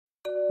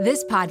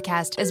This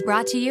podcast is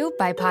brought to you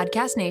by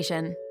Podcast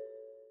Nation.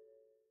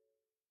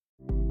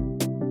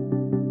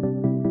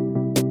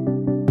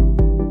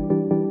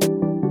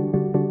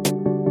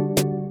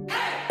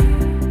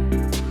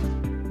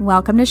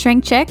 Welcome to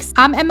Shrink Chicks.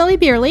 I'm Emily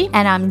Beerley.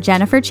 And I'm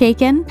Jennifer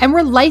Chaikin. And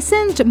we're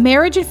licensed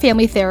marriage and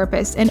family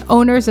therapists and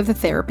owners of the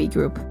therapy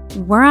group.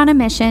 We're on a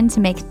mission to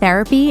make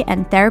therapy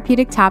and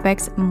therapeutic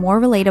topics more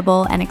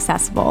relatable and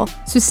accessible.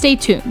 So stay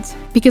tuned,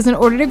 because in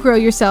order to grow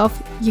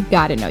yourself, you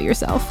gotta know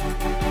yourself.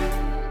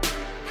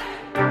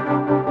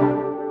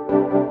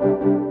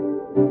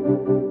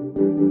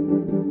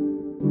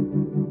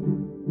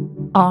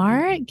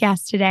 Our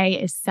guest today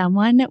is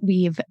someone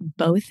we've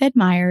both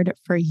admired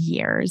for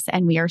years,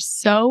 and we are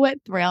so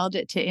thrilled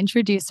to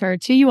introduce her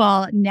to you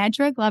all,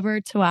 Nedra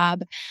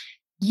Tawwab.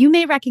 You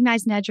may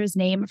recognize Nedra's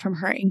name from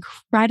her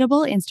incredible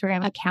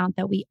Instagram account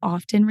that we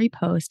often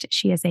repost.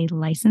 She is a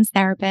licensed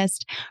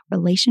therapist,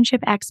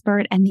 relationship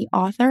expert, and the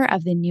author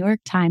of the New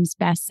York Times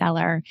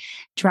bestseller,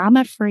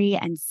 Drama Free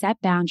and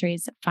Set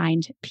Boundaries,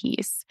 Find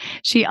Peace.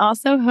 She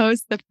also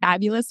hosts the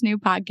fabulous new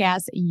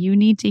podcast, You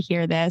Need to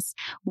Hear This.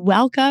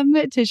 Welcome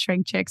to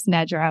Shrink Chicks,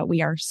 Nedra.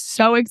 We are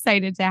so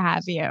excited to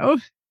have you.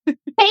 Thank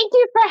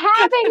you for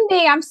having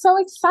me. I'm so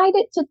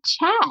excited to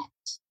chat.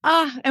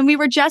 And we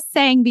were just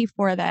saying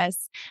before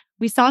this,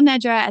 we saw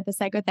Nedra at the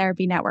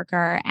Psychotherapy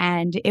Networker,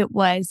 and it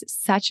was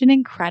such an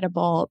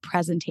incredible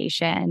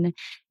presentation.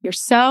 You're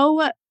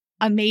so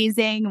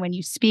amazing when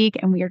you speak,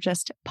 and we are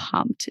just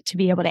pumped to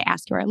be able to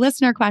ask you our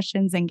listener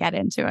questions and get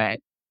into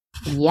it.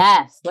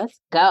 Yes, let's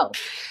go.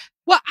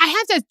 Well, I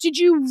have to ask, did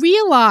you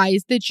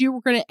realize that you were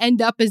going to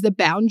end up as the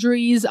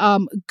boundaries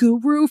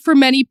guru for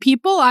many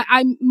people?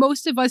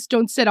 Most of us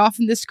don't set off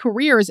in this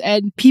careers,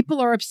 and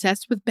people are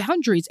obsessed with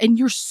boundaries, and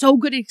you're so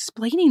good at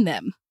explaining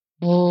them.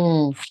 I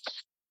don't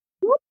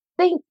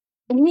think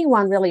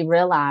anyone really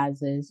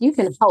realizes. You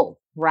can hope,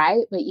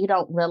 right? But you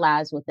don't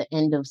realize what the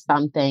end of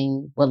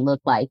something would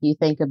look like. You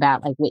think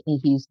about like Whitney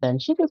Houston.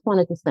 She just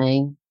wanted to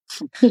sing.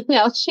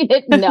 She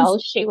didn't know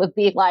she would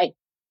be like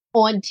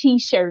on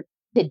T-shirt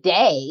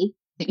today.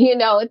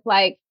 It's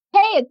like, hey,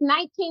 it's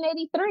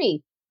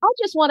 1983. I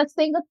just want to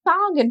sing a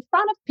song in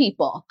front of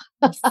people.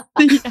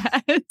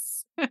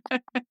 Yes.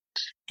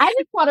 I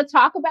just want to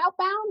talk about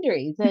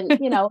boundaries.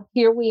 And,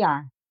 here we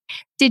are.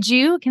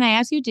 Can I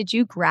ask you, did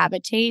you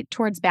gravitate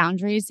towards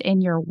boundaries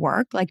in your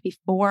work? Like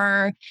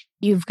before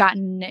you've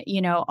gotten,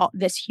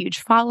 this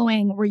huge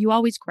following, were you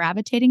always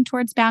gravitating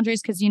towards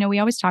boundaries? Because, we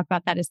always talk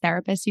about that as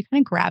therapists. You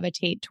kind of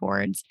gravitate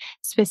towards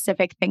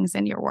specific things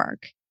in your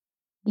work.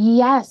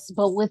 Yes,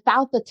 but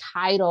without the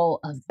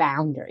title of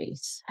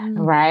boundaries,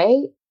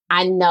 right?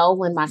 I know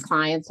when my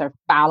clients are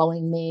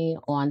following me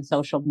on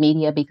social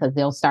media because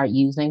they'll start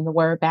using the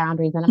word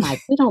boundaries. And I'm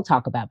like, we don't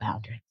talk about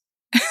boundaries.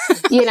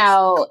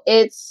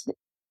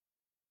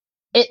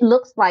 It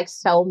looks like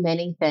so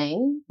many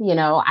things.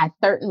 I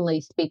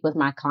certainly speak with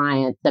my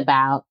clients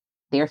about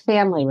their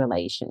family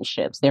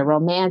relationships, their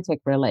romantic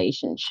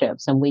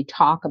relationships. And we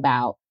talk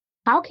about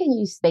how can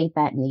you state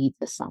that need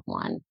to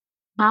someone?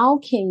 How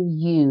can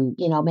you,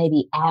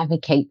 maybe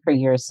advocate for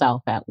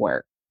yourself at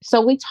work?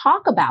 So we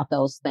talk about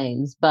those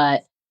things,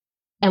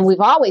 and we've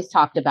always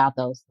talked about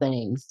those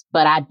things,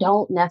 but I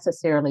don't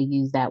necessarily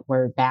use that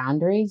word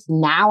boundaries.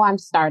 Now I'm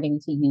starting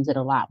to use it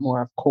a lot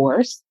more, of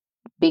course,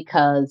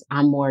 because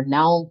I'm more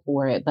known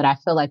for it. But I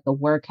feel like the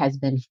work has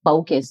been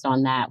focused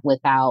on that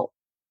without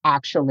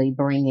actually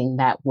bringing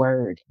that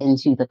word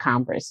into the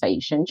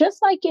conversation.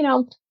 Just like, I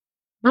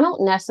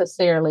don't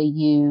necessarily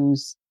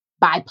use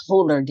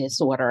bipolar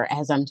disorder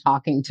as I'm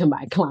talking to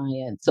my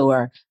clients,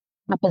 or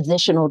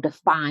oppositional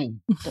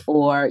defiant,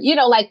 or,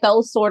 like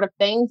those sort of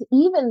things.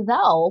 Even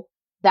though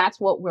that's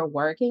what we're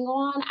working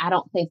on, I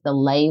don't think the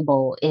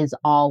label is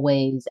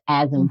always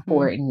as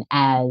important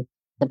as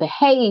the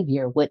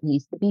behavior, what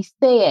needs to be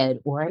said,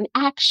 or an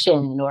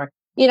action, or,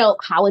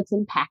 how it's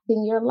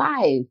impacting your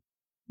life.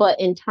 But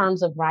in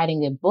terms of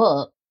writing a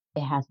book,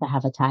 it has to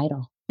have a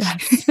title.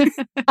 Yes.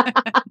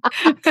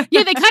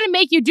 Yeah, they kind of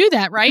make you do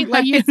that, right?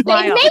 Like they make you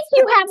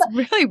have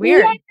it's really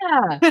weird.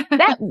 Yeah,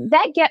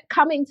 that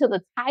coming to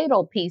the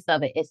title piece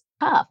of it is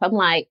tough. I'm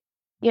like,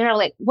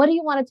 like, what do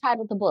you want to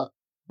title the book?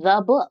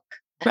 The book.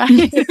 Right.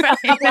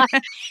 Like,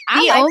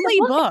 the only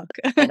book.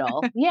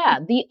 Title. Yeah,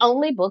 the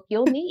only book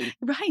you'll need.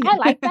 Right. I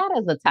like that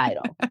as a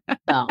title.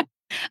 So.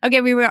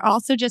 Okay, we were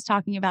also just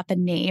talking about the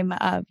name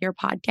of your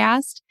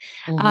podcast.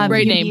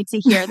 Great you name. Need to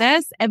hear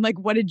this, and like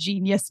what a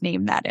genius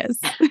name that is.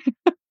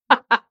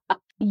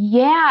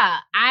 Yeah,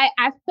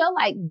 I feel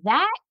like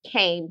that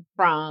came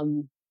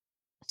from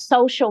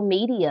social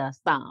media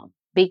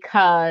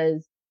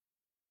because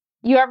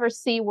you ever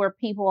see where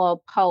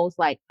people post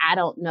like, I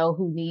don't know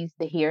who needs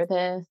to hear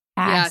this?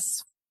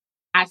 Yes.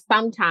 I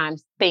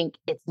sometimes think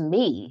it's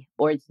me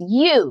or it's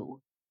you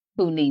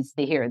who needs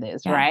to hear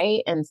this,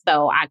 right? And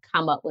so I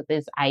come up with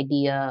this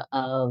idea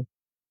of,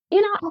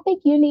 I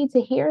think you need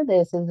to hear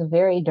this is a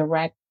very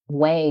direct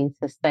way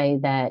to say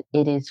that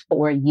it is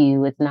for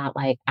you. It's not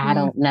like, I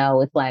don't know.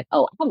 It's like,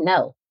 oh, I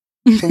know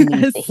who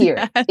needs to hear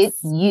it.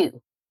 It's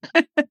you.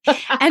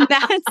 and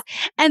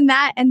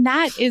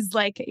that is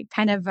like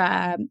kind of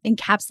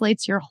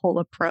encapsulates your whole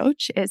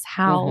approach is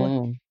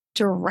how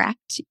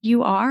direct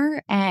you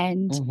are.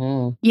 And,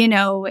 you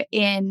know,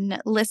 in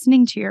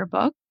listening to your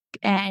book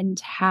and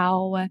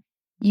how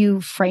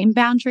you frame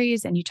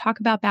boundaries and you talk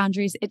about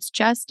boundaries, it's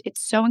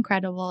so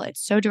incredible.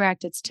 It's so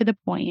direct. It's to the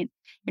point.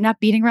 You're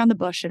not beating around the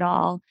bush at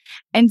all.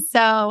 And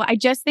so I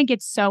just think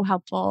it's so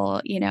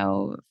helpful, you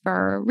know,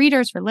 for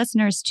readers, for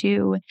listeners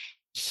to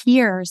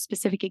hear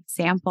specific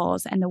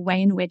examples, and the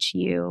way in which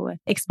you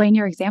explain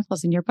your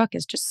examples in your book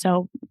is just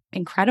so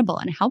incredible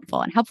and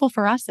helpful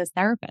for us as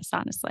therapists,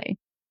 honestly.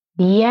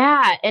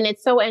 Yeah. And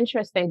it's so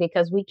interesting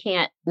because we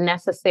can't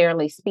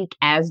necessarily speak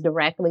as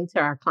directly to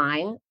our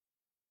client.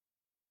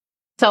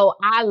 So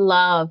I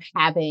love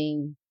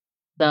having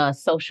the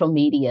social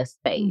media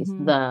space,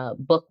 the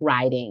book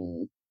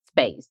writing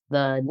space,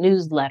 the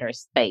newsletter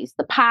space,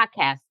 the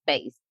podcast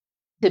space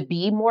to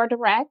be more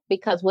direct,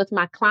 because with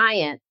my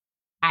client,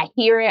 I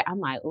hear it. I'm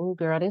like, oh,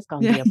 girl, this is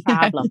going to be a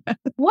problem.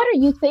 What are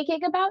you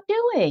thinking about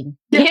doing?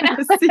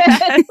 Yes, You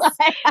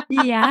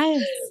know?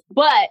 Yes.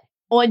 But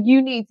on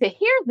You Need to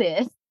Hear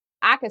This,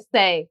 I could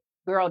say,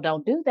 girl,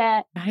 don't do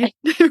that.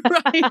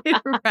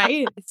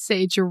 Right.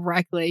 Say it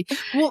directly.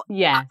 Well,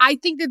 yeah. I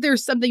think that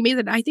there's something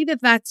amazing. I think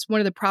that that's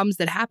one of the problems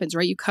that happens,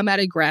 right? You come out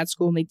of grad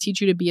school and they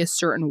teach you to be a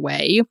certain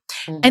way.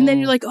 And then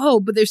you're like, oh,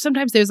 but there's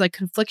like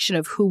confliction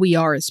of who we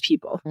are as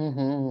people,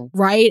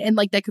 right? And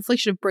like that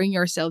confliction of bringing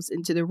ourselves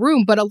into the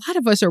room. But a lot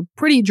of us are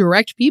pretty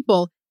direct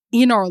people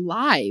in our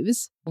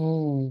lives.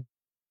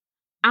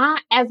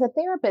 As a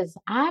therapist,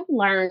 I've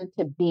learned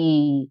to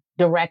be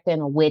direct in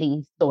a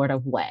witty sort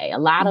of way. A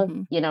lot of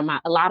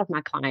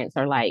my clients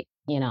are like,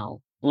 you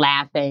know,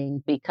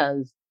 laughing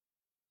because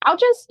I'll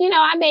just, you know,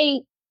 I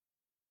may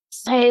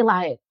say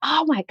like,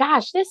 oh my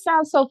gosh, this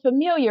sounds so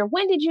familiar.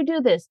 When did you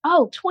do this?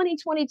 Oh,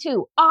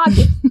 2022,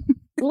 August.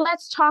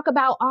 Let's talk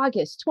about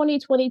August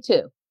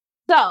 2022.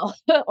 So,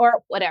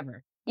 or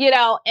whatever, you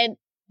know, and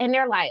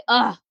they're like,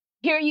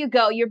 here you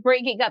go. You're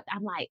bringing up.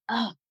 I'm like,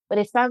 but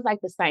it sounds like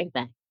the same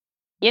thing.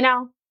 You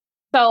know,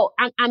 so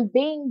I'm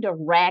being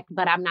direct,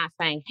 but I'm not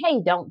saying,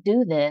 hey, don't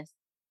do this.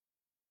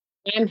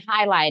 I'm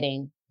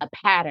highlighting a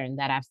pattern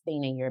that I've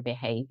seen in your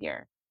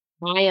behavior.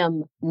 I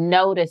am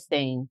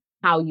noticing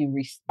how you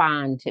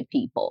respond to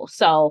people.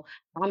 So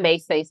I may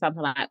say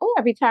something like, oh,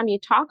 every time you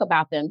talk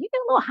about them, you get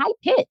a little high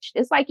pitched.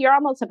 It's like you're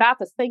almost about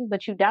to sing,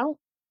 but you don't.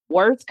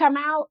 Words come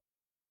out.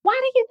 Why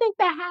do you think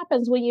that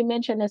happens when you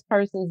mention this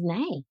person's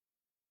name?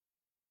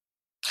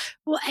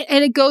 Well,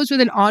 and it goes with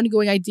an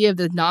ongoing idea of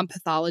the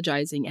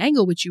non-pathologizing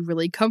angle, which you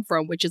really come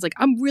from, which is like,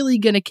 I'm really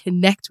going to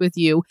connect with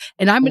you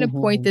and I'm going to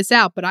point this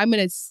out, but I'm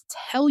going to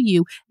tell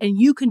you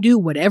and you can do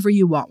whatever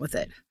you want with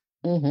it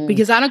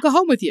because I don't go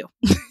home with you.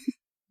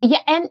 Yeah.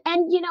 And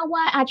you know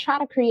what? I try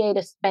to create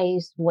a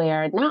space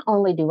where not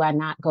only do I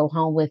not go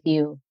home with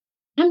you,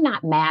 I'm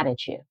not mad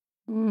at you.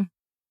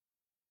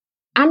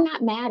 I'm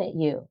not mad at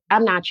you.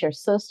 I'm not your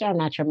sister. I'm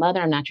not your mother.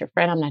 I'm not your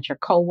friend. I'm not your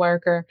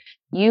coworker.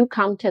 You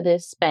come to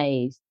this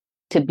space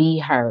to be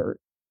heard,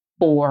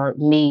 for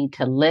me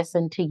to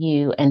listen to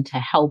you and to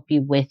help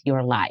you with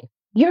your life.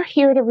 You're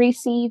here to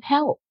receive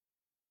help.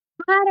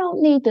 I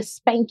don't need to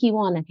spank you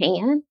on the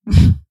hand.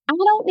 I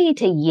don't need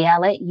to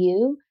yell at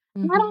you.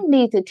 I don't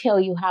need to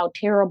tell you how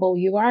terrible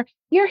you are.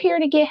 You're here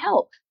to get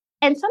help.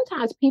 And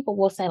sometimes people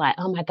will say like,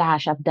 oh my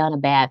gosh, I've done a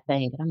bad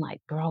thing. And I'm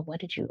like, girl, what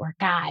did you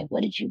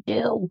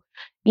do?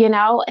 You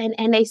know,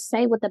 and they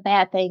say what the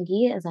bad thing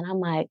is. And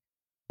I'm like,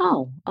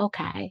 oh,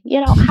 okay.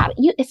 You know,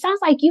 it sounds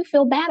like you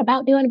feel bad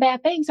about doing a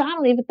bad thing. So I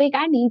don't even think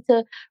I need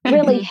to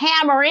really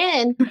hammer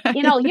in,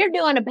 you know, you're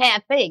doing a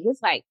bad thing.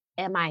 It's like,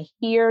 am I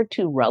here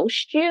to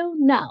roast you?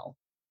 No,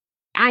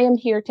 I am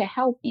here to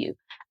help you.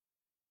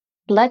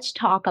 Let's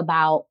talk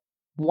about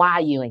why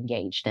you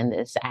engaged in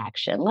this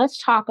action.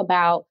 Let's talk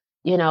about,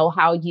 you know,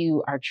 how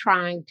you are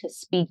trying to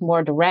speak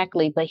more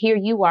directly, but here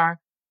you are,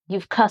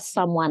 you've cussed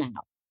someone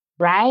out,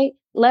 right?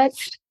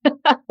 Let's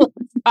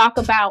talk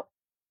about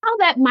how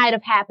that might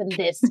have happened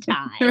this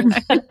time.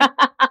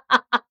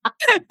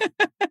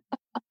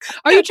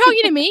 Are you talking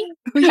to me?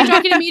 Are you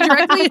talking to me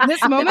directly in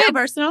this moment?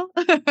 Personal.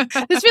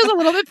 This feels a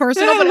little bit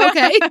personal, but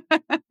okay.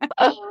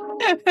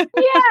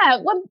 Yeah,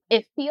 well,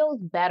 it feels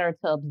better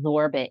to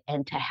absorb it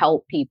and to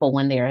help people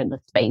when they're in the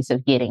space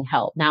of getting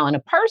help. Now, in a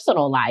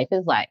personal life,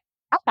 it's like,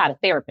 I'm not a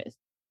therapist.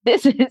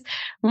 This is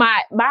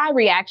my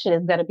reaction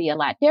is going to be a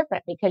lot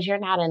different because you're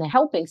not in a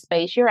helping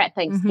space. You're at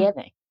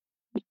Thanksgiving.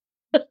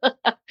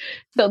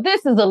 So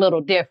this is a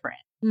little different.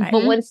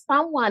 But when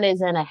someone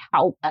is in a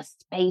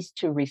space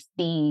to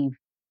receive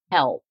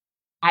help,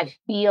 I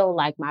feel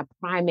like my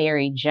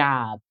primary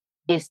job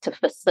is to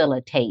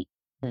facilitate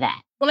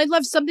that. Well, I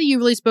love something you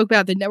really spoke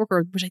about the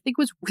network, which I think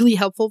was really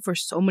helpful for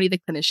so many of the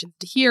clinicians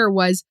to hear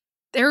was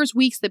there's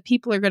weeks that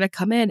people are going to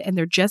come in and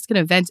they're just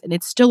going to vent, and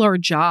it's still our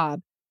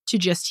job to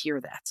just hear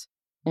that.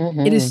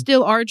 It is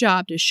still our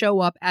job to show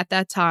up at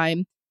that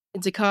time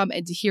and to come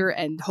and to hear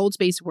and hold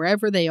space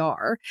wherever they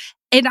are.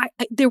 And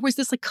there was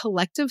this like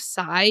collective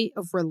sigh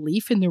of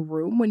relief in the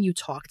room when you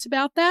talked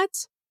about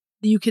that.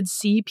 you could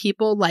see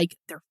people like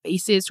their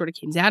faces sort of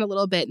came down a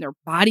little bit and their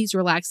bodies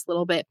relaxed a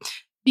little bit,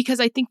 because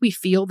I think we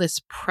feel this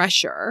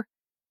pressure.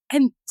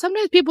 And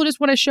sometimes people just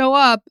want to show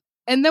up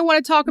and they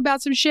want to talk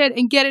about some shit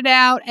and get it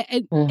out.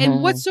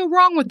 And what's so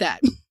wrong with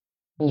that?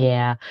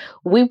 Yeah.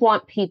 We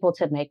want people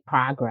to make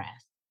progress.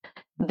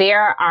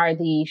 There are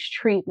these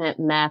treatment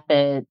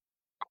methods.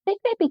 I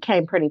think they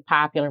became pretty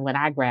popular when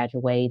I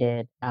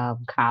graduated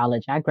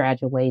college. I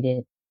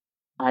graduated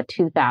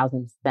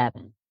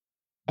 2007.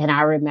 And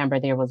I remember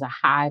there was a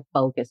high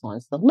focus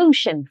on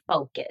solution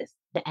focused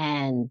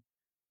and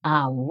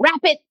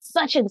rapid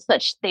such and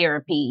such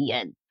therapy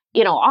and,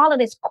 all of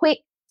this quick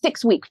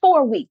 6 week,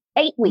 4 week,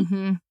 8 week.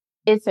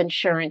 It's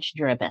insurance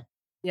driven.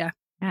 Yeah.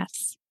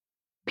 Yes.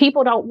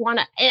 People don't want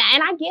to,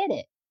 and I get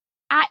it.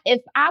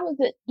 If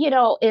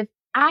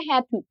I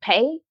had to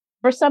pay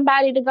for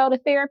somebody to go to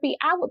therapy,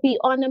 I would be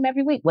on them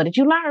every week. What did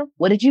you learn?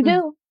 What did you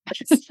do?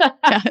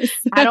 Yes.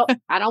 I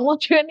don't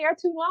want you in there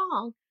too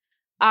long.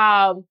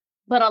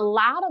 But a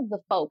lot of the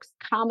folks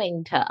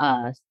coming to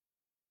us,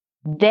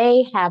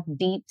 they have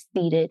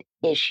deep-seated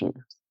issues.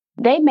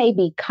 They may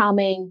be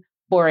coming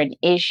for an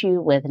issue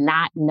with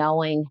not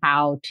knowing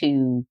how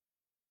to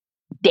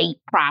date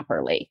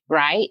properly,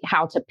 right?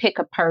 How to pick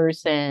a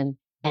person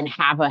and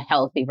have a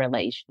healthy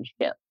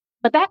relationship.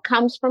 But that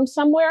comes from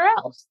somewhere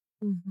else.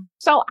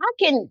 So I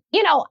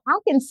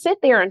can sit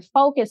there and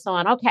focus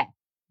on, okay,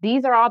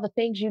 these are all the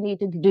things you need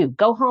to do.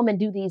 Go home and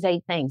do these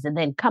 8 things and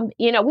then come,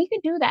 we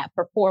could do that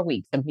for 4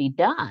 weeks and be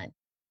done.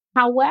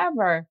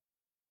 However,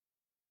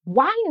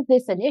 why is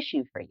this an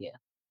issue for you?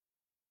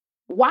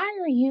 Why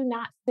are you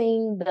not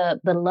seeing the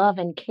love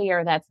and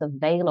care that's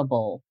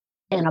available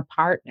in a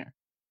partner?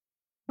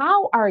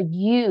 How are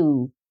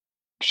you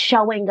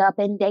showing up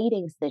in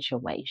dating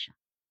situations?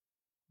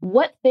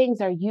 What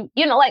things are you,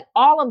 like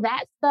all of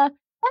that stuff,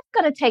 that's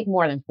going to take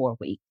more than 4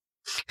 weeks.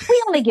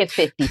 We only get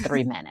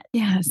 53 minutes.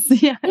 Yes.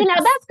 Yes.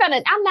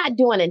 I'm not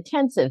doing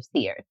intensives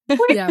here. It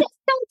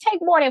don't take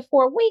more than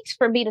 4 weeks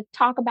for me to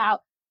talk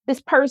about this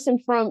person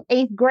from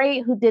 8th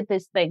grade who did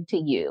this thing to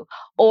you,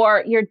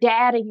 or your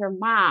dad and your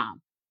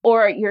mom,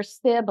 or your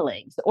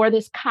siblings, or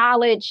this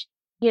college,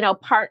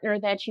 partner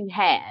that you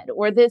had,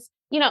 or this,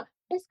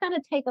 it's going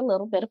to take a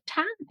little bit of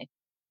time.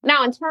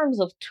 Now, in terms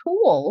of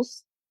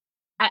tools,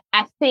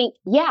 I think,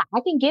 I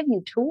can give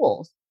you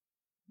tools,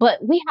 but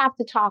we have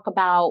to talk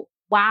about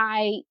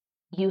why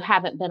you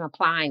haven't been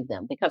applying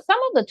them, because some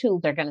of the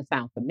tools are going to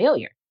sound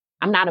familiar.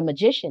 I'm not a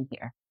magician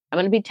here. I'm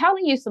going to be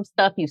telling you some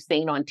stuff you've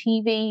seen on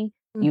TV.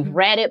 You've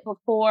read it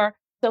before.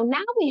 So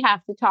now we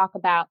have to talk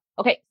about,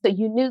 okay, so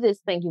you knew this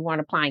thing, you weren't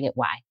applying it.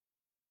 Why?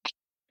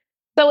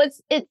 So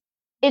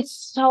it's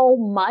so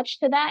much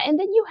to that. And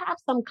then you have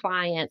some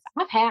clients.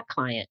 I've had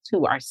clients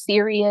who are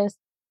serious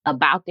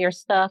about their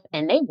stuff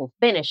and they will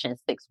finish in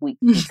 6 weeks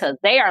because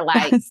they are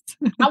like,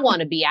 I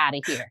want to be out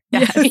of here.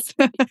 Yes.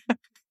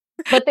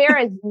 But there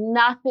is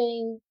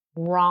nothing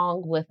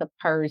wrong with a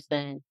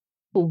person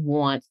who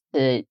wants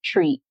to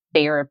treat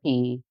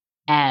therapy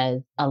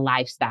as a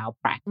lifestyle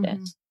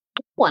practice.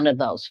 I'm one of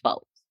those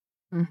folks.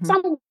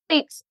 Some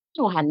weeks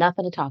I don't have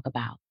nothing to talk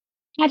about.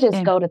 I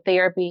just go to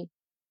therapy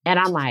and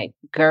I'm like,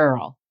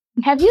 girl,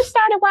 have you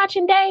started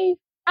watching Dave?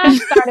 I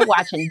started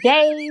watching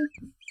Dave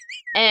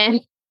and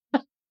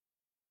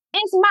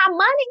it's my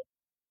money.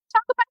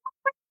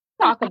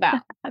 Talk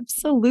about.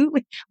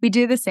 Absolutely. We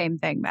do the same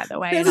thing, by the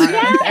way.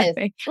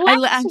 Yes.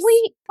 Last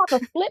week, I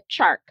have a flip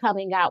chart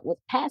coming out with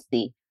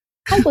Passy.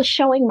 I was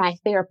showing my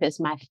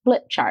therapist my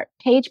flip chart,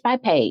 page by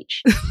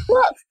page.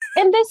 Look,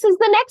 and this is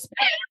the next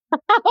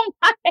page. Oh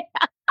my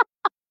God.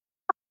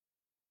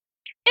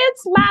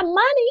 It's my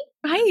money.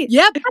 Right.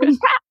 Yep.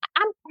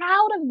 I'm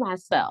proud of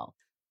myself.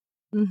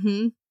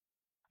 Proud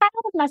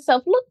of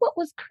myself. Look what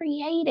was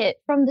created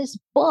from this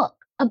book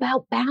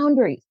about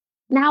boundaries.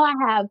 Now I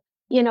have,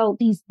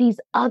 these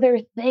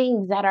other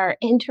things that are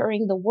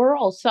entering the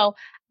world. So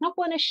I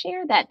want to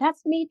share that.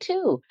 That's me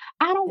too.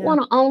 I don't want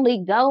to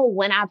only go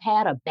when I've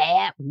had a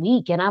bad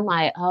week and I'm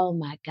like, oh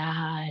my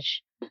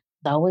gosh,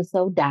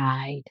 so-and-so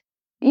died.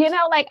 I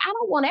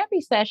don't want every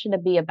session to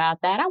be about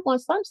that. I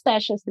want some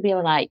sessions to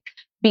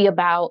be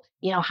about,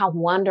 how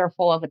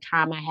wonderful of a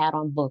time I had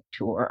on book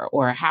tour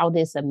or how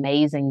this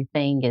amazing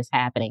thing is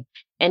happening.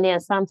 And then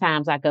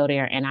sometimes I go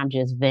there and I'm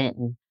just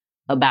venting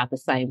about the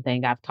same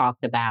thing I've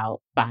talked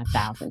about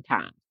 5,000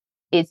 times.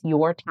 It's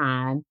your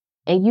time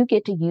and you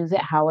get to use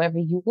it however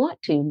you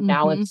want to.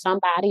 Now, if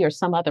somebody or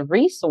some other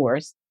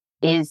resource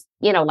is,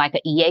 like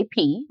an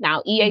EAP,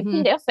 now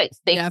EAP, they'll say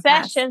 6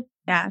 sessions.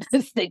 Yes.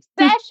 6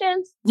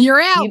 sessions.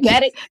 You're out.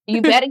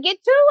 You better get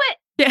to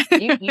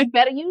it. You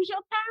better use your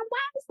time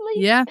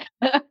wisely. Yeah.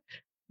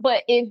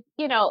 But if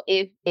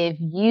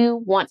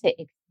you want to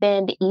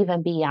extend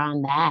even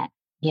beyond that,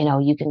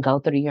 you can go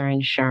through your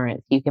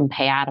insurance, you can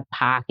pay out of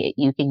pocket,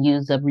 you can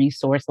use a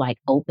resource like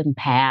Open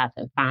Path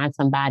and find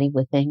somebody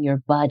within your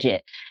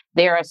budget.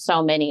 There are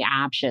so many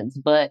options,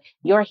 but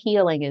your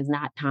healing is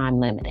not time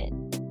limited.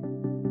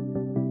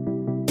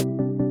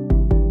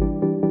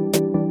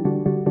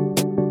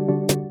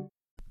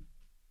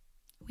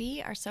 We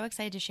We are so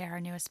excited to share our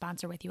newest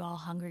sponsor with you all,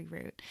 Hungry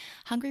Root.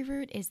 Hungry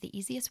Root is the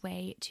easiest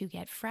way to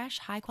get fresh,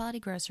 high-quality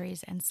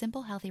groceries and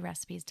simple, healthy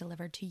recipes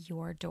delivered to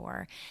your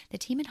door. The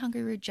team at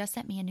Hungry Root just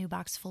sent me a new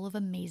box full of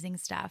amazing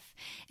stuff.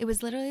 It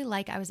was literally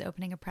like I was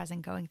opening a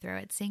present going through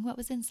it. Seeing what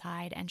was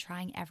inside and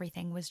trying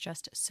everything was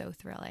just so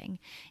thrilling.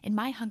 In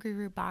my Hungry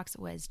Root box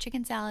was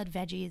chicken salad,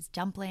 veggies,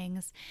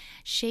 dumplings,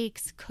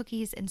 shakes,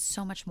 cookies, and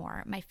so much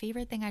more. My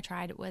favorite thing I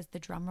tried was the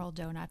drumroll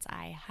donuts.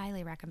 I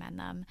highly recommend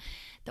them.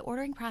 The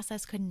ordering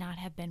process could not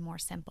have been more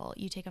simple.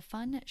 You take a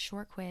fun,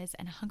 short quiz,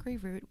 and Hungry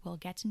Root will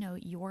get to know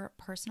your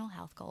personal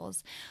health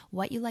goals,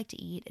 what you like to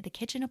eat, the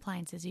kitchen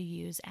appliances you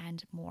use,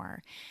 and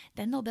more.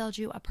 Then they'll build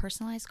you a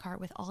personalized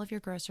cart with all of your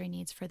grocery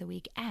needs for the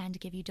week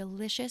and give you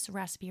delicious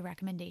recipe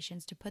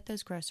recommendations to put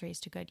those groceries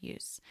to good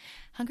use.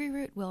 Hungry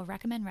Root will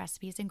recommend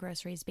recipes and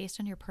groceries based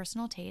on your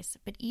personal tastes,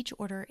 but each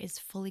order is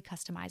fully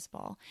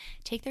customizable.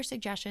 Take their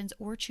suggestions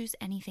or choose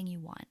anything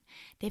you want.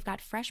 They've got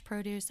fresh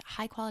produce,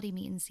 high-quality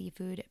meat and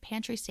seafood,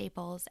 pantry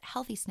staples,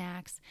 healthy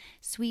snacks,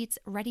 sweets,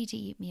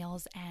 ready-to-eat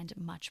meals, and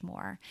much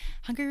more.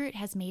 Hungry Root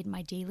has made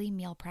my daily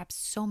meal prep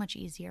so much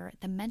easier.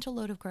 The mental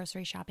load of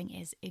grocery shopping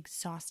is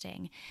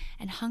exhausting,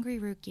 and Hungry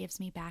Root gives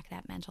me back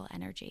that mental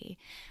energy.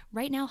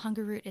 Right now,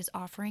 Hungry Root is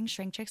offering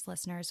Shrink Chicks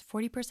listeners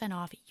 40%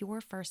 off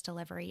your first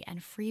delivery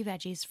and free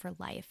veggies for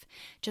life.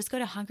 Just go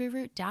to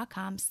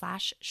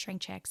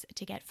hungryroot.com/shrinkchicks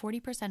to get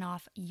 40%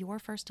 off your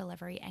first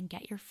delivery and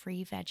get your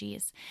free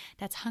veggies.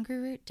 That's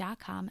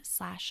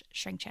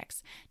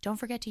hungryroot.com/shrinkchicks. Don't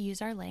forget to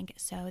use our link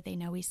so they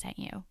know we sent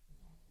you.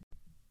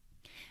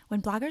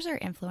 When bloggers or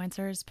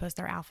influencers post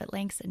their outfit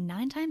links,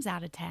 9 times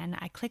out of 10,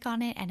 I click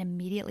on it and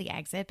immediately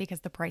exit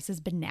because the price is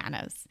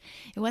bananas.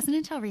 It wasn't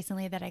until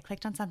recently that I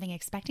clicked on something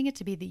expecting it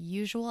to be the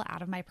usual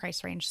out of my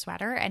price range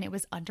sweater, and it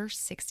was under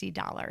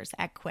 $60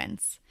 at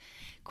Quince.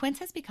 Quince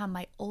has become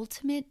my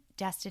ultimate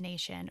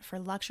destination for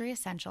luxury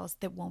essentials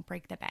that won't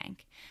break the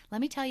bank.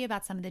 Let me tell you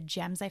about some of the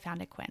gems I found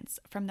at Quince.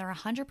 From their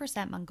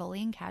 100%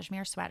 Mongolian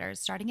cashmere sweaters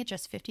starting at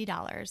just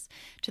 $50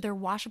 to their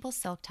washable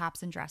silk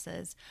tops and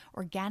dresses,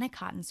 organic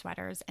cotton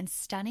sweaters, and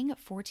stunning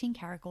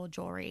 14-karat gold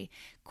jewelry,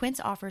 Quince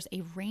offers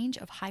a range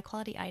of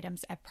high-quality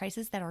items at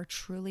prices that are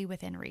truly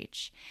within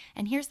reach.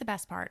 And here's the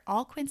best part.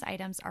 All Quince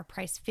items are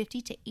priced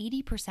 50 to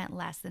 80%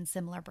 less than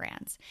similar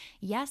brands.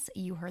 Yes,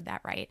 you heard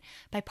that right.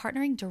 By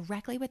partnering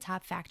directly with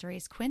top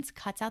factories, Quince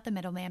cuts out the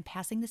middleman,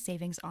 passing the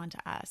savings on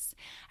to us.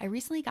 I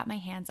recently got my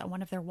hands on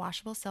one of their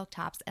washable silk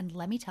tops, and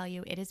let me tell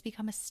you, it has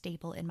become a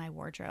staple in my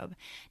wardrobe.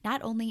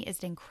 Not only is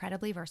it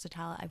incredibly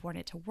versatile, I've worn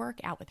it to work,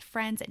 out with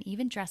friends, and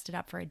even dressed it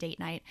up for a date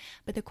night,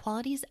 but the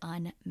quality is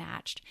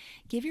unmatched.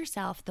 Give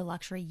yourself the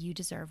luxury you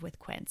deserve with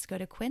Quince. Go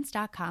to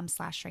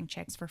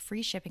quince.com/shrinkchicks for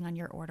free shipping on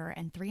your order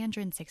and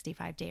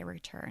 365-day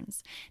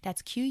returns.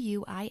 That's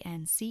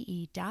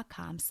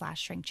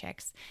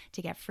QUINCE.com/shrinkchicks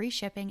to get free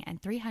shipping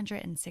and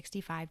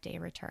 365-day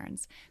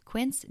returns.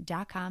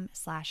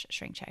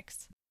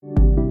 Quince.com/shrinkchicks.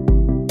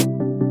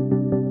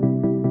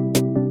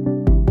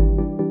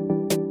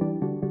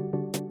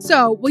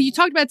 So, well, you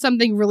talked about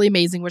something really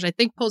amazing, which I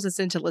think pulls us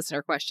into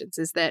listener questions,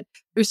 is that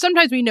there's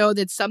sometimes we know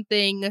that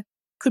something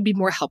could be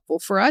more helpful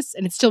for us,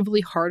 and it's still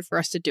really hard for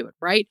us to do it,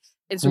 right?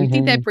 And so we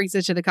think that brings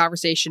us to the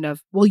conversation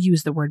of, we'll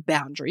use the word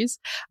boundaries.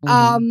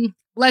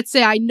 Let's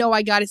say I know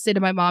I got to say to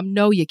my mom,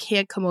 no, you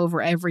can't come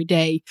over every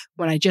day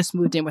when I just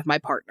moved in with my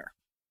partner,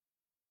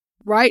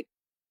 right?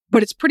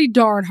 But it's pretty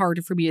darn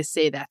hard for me to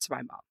say that to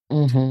my mom.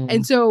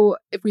 And so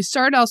if we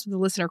start out with the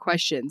listener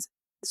questions,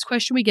 this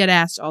question we get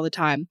asked all the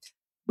time,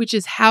 which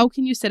is, how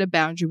can you set a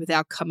boundary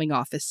without coming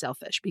off as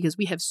selfish? Because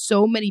we have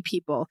so many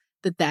people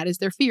that is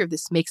their fear.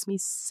 This makes me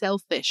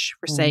selfish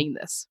for saying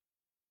this.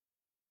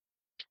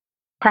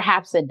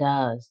 Perhaps it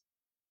does.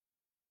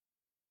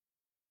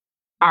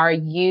 Are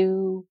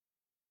you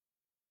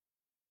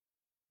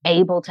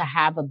able to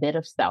have a bit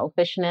of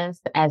selfishness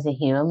as a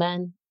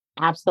human?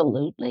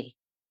 Absolutely.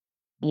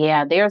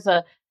 Yeah, there's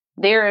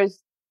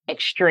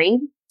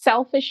extreme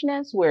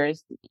selfishness where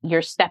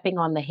you're stepping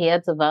on the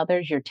heads of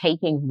others, you're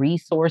taking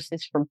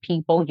resources from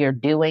people, you're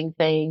doing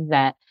things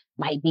that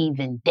might be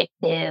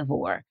vindictive,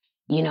 or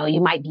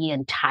you might be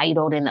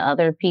entitled in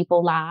other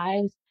people's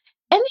lives.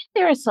 And then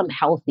there is some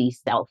healthy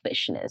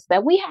selfishness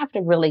that we have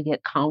to really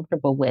get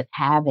comfortable with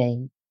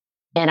having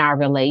in our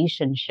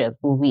relationship,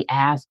 where we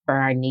ask for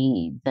our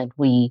needs and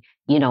we,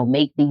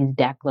 make these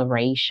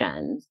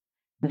declarations.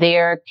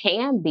 There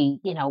can be,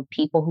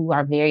 people who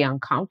are very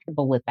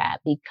uncomfortable with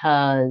that,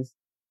 because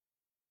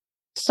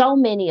so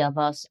many of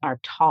us are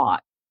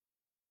taught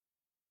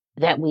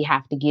that we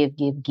have to give,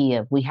 give,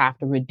 give. We have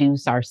to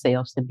reduce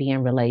ourselves to be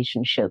in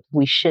relationships.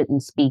 We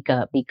shouldn't speak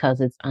up because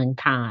it's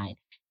unkind.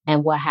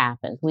 And what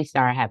happens? We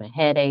start having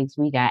headaches.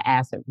 We got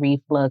acid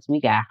reflux.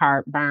 We got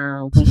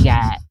heartburn. We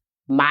got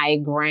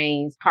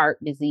migraines, heart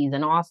disease,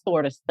 and all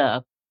sort of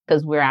stuff,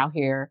 because we're out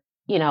here,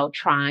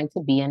 trying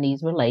to be in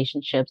these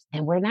relationships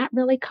and we're not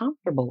really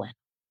comfortable in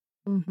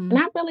them.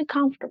 Not really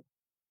comfortable.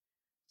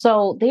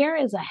 So there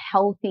is a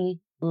healthy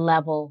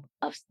level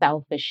of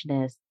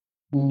selfishness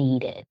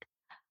needed.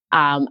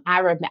 I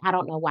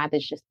don't know why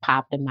this just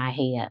popped in my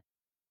head,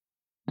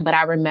 But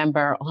I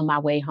remember on my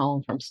way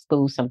home from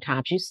school,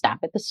 sometimes you stop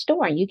at the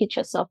store and you get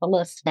yourself a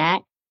little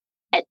snack.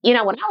 And, when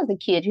I was a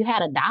kid, you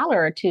had $1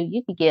 or two,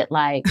 you could get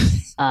like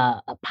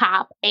a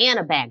pop and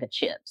a bag of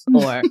chips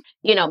or,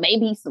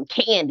 maybe some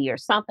candy or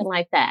something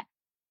like that.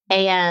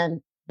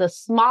 And the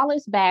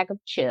smallest bag of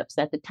chips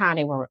at the time,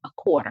 they were a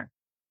quarter.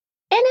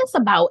 And it's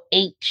about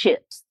 8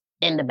 chips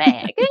in the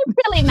bag. They're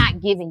really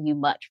not giving you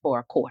much for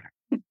a quarter.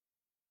 And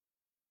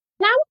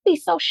I would be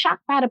so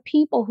shocked by the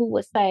people who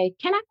would say,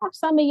 "Can I have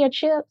some of your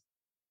chips?"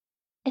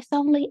 It's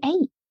only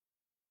 8.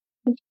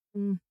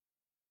 Mm.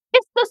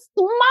 It's the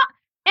small,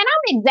 and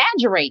I'm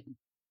exaggerating.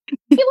 It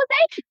was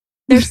 8.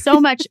 There's so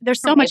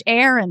much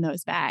air in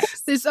those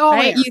bags. There's all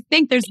right? air. You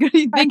think it's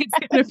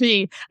gonna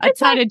be a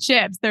ton of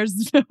chips.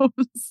 There's no.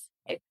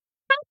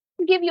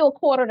 I'll give you a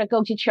quarter to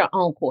go get your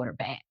own quarter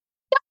bag.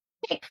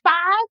 Take 5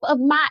 of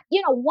my,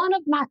 one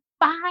of my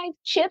 5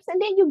 chips, and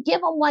then you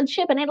give them 1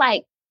 chip, and they're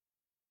like,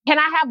 "Can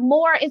I have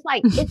more?" It's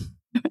like, it's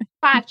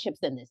 5 chips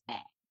in this bag.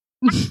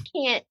 I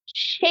can't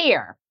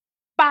share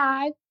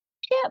 5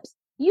 chips.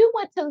 You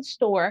went to the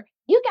store,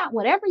 you got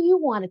whatever you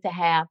wanted to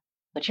have,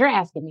 but you're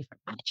asking me for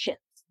my chips.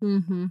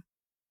 Mm-hmm.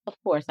 Of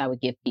course, I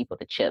would give people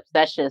the chips.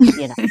 That's just,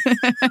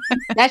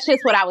 that's just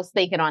what I was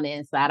thinking on the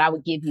inside. I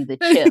would give you the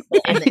chip,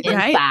 but on the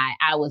inside, Right?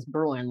 I was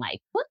brewing like,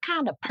 what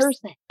kind of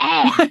person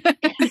asked?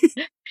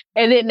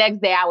 And then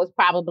next day, I was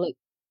probably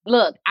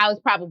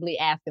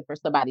asking for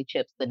somebody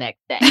chips the next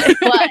day.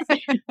 But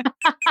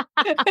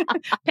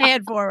Pay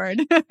it forward.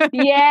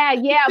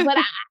 yeah. But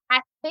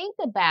I think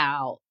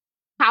about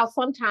how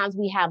sometimes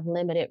we have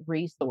limited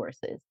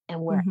resources and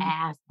we're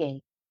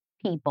asking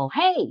people,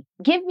 "Hey,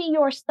 give me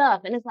your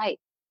stuff." And it's like,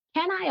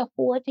 can I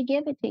afford to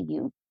give it to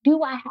you?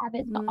 Do I have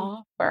it to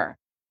offer?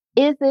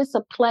 Is this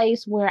a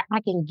place where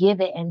I can give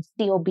it and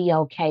still be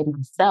okay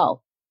myself?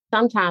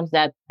 Sometimes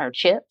that's our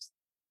chips.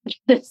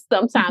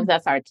 Sometimes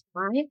that's our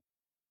time.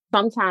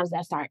 Sometimes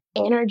that's our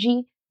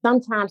energy.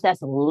 Sometimes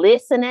that's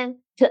listening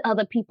to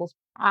other people's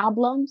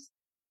problems.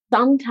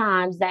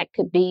 Sometimes that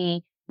could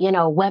be,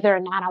 whether or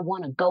not I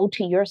want to go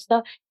to your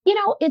stuff.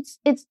 It's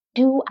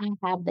do I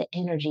have the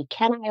energy?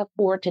 Can I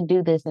afford to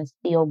do this and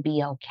still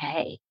be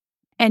okay?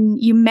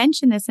 And you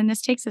mentioned this, and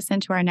this takes us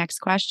into our next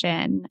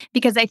question,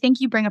 because I think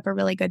you bring up a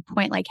really good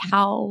point. Like,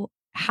 how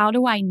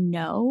do I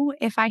know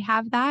if I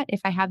have that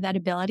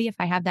ability, if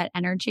I have that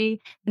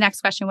energy? The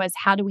next question was,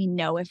 how do we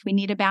know if we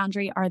need a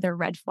boundary? Are there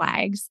red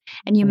flags?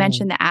 And you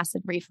mentioned the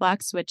acid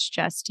reflux, which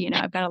just,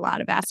 I've got a lot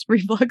of acid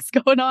reflux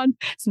going on.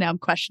 So now I'm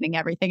questioning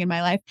everything in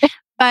my life.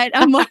 But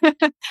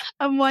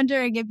I'm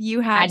wondering if you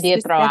have. I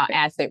did throw out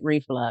acid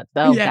reflux.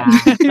 Oh, Yeah.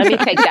 God. Let me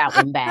take that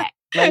one back.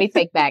 Let me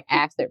take back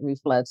acid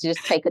reflux.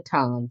 Just take a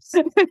Tums.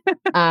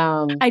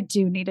 I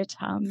do need a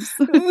Tums.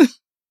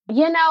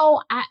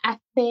 I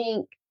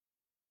think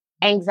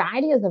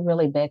anxiety is a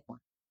really big one.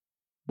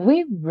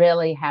 We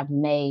really have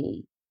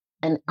made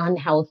an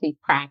unhealthy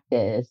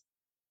practice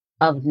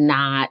of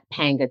not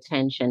paying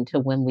attention to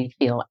when we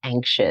feel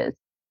anxious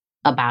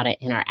about an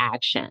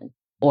interaction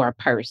or a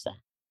person.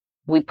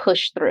 We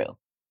push through.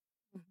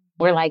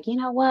 We're like, you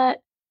know what?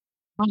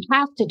 I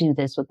have to do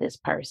this with this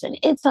person.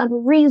 It's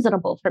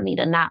unreasonable for me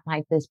to not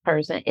like this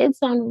person. It's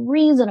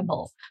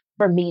unreasonable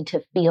for me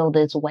to feel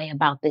this way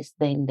about this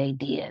thing they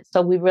did.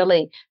 So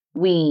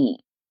we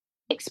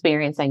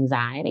experience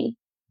anxiety.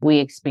 We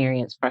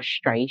experience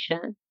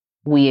frustration.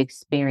 We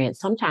experience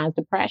sometimes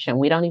depression.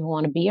 We don't even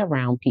want to be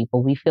around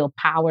people. We feel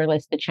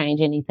powerless to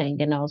change anything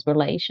in those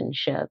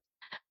relationships.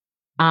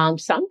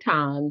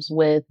 Sometimes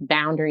with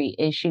boundary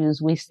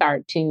issues, we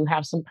start to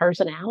have some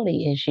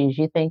personality issues.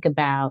 You think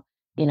about,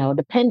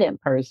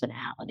 dependent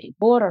personality,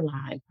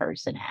 borderline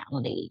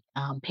personality,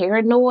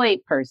 paranoid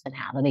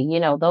personality.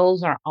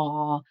 Those are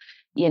all,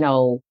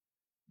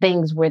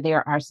 things where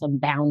there are some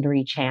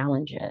boundary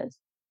challenges.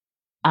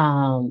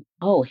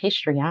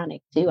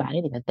 Histrionic too. I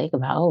didn't even think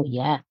about. Oh,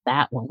 yes,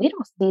 that one. We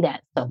don't see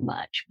that so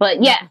much,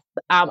 but yes,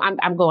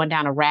 I'm going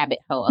down a rabbit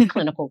hole, a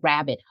clinical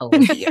rabbit hole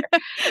here.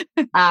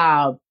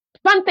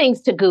 Fun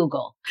things to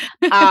Google,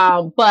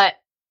 but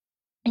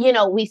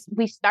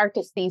we start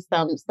to see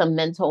some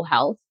mental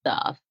health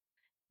stuff,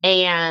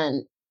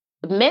 and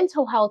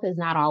mental health is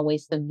not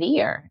always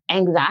severe.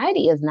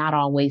 Anxiety is not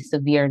always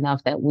severe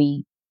enough that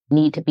we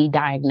need to be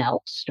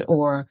diagnosed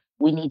or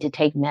we need to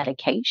take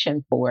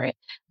medication for it.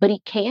 But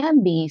it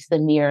can be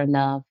severe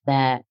enough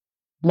that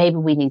maybe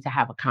we need to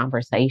have a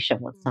conversation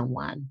with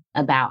someone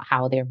about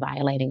how they're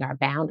violating our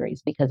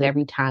boundaries, because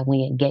every time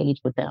we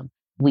engage with them,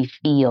 we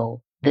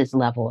feel this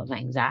level of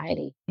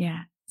anxiety.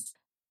 Yeah.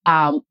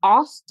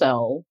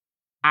 Also,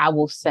 I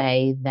will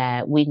say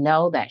that we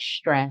know that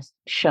stress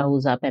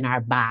shows up in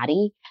our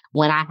body.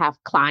 When I have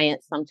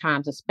clients,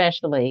 sometimes,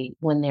 especially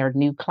when they're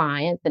new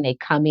clients and they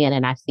come in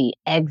and I see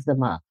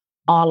eczema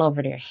all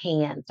over their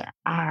hands or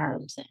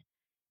arms. And,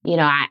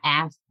 I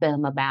ask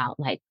them about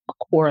like a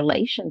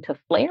correlation to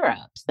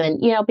flare-ups.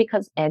 And,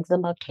 because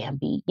eczema can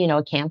be,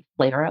 it can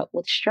flare up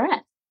with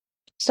stress.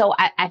 So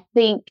I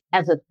think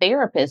as a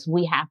therapist,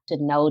 we have to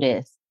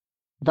notice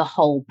the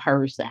whole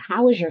person.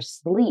 How is your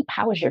sleep?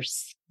 How is your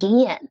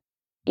skin?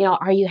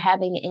 are you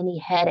having any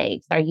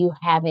headaches? Are you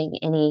having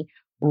any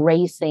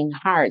racing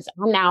hearts?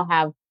 I now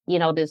have,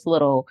 this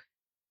little,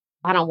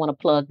 I don't want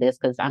to plug this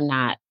because I'm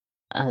not,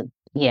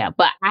 yeah,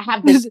 but I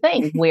have this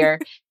thing where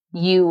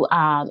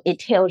it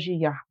tells you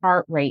your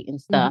heart rate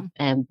and stuff.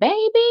 And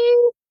baby,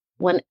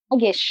 when I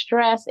get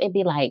stressed, it'd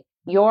be like,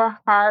 your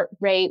heart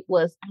rate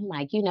was, I'm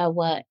like, you know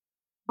what?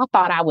 I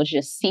thought I was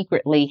just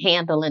secretly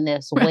handling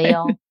this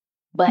well.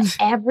 But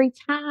every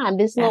time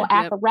this little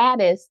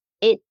apparatus,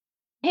 it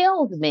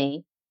tells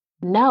me,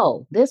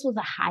 no, this was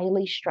a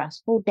highly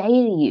stressful day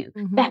to you.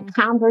 That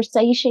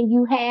conversation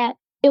you had,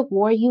 it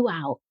wore you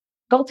out.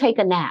 Go take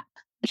a nap.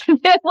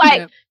 It's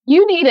like,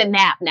 you need a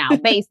nap now,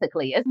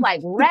 basically. It's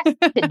like, rest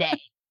today.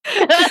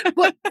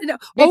 But,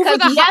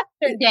 because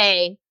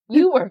yesterday,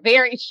 you were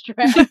very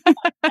stressed.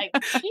 Like,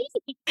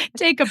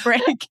 take a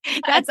break.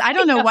 I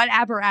don't know what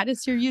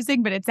apparatus you're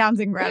using, but it sounds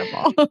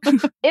incredible.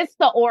 It's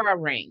the Aura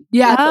Ring.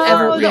 Yeah.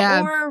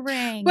 The Aura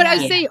Ring. But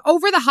I say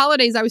over the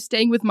holidays, I was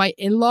staying with my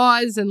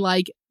in-laws and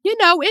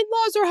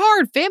in-laws are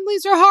hard.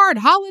 Families are hard.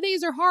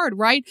 Holidays are hard,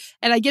 right?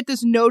 And I get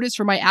this notice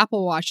from my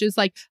Apple Watch. It's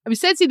like, I'm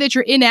sensing that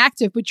you're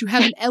inactive, but you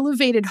have an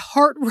elevated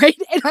heart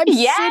rate. And I'm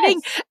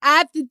sitting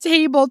at the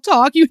table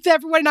talking with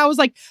everyone. And I was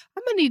like,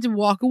 I'm going to need to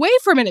walk away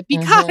for a minute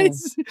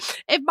because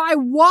if my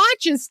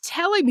watch is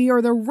telling me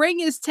or the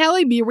ring is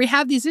telling me we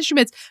have these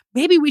instruments,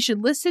 maybe we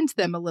should listen to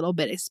them a little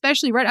bit,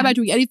 especially I'm not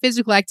doing any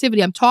physical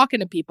activity. I'm talking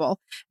to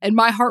people and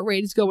my heart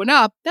rate is going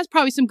up. That's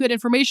probably some good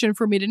information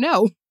for me to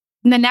know.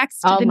 The next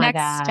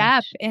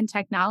step in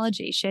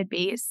technology should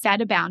be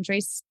set a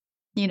boundary,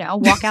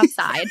 walk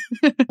outside.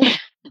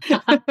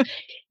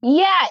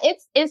 Yeah,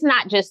 it's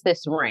not just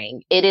this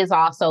ring. It is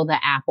also the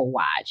Apple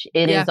Watch.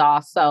 It is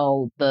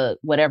also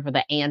whatever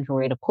the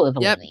Android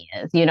equivalent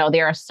is.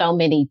 There are so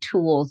many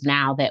tools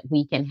now that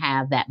we can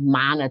have that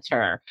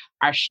monitor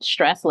our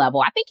stress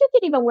level. I think you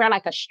can even wear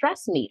like a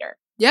stress meter.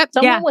 Yep.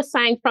 Someone was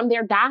saying from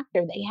their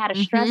doctor, they had a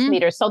stress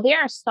meter. So there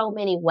are so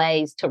many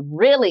ways to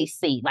really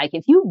see, like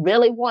if you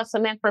really want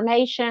some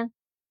information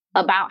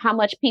about how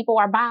much people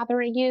are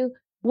bothering you,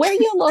 wear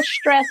your little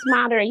stress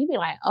monitor. You be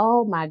like,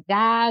 oh my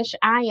gosh,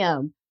 I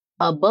am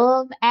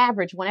above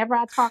average whenever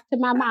I talk to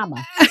my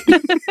mama.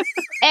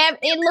 And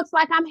it looks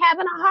like I'm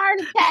having a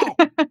heart attack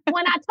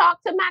when I talk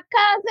to my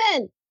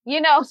cousin,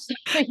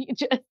 so you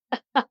just,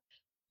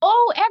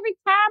 every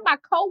time my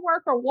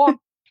coworker walks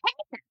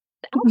past,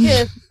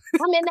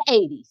 I'm in the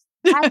 80s.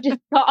 I just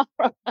thought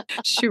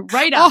shoot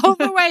right up. All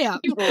the way up.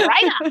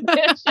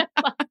 Right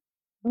up.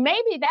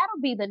 Maybe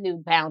that'll be the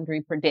new boundary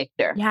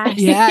predictor.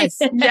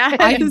 Yes.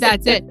 I think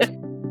that's it.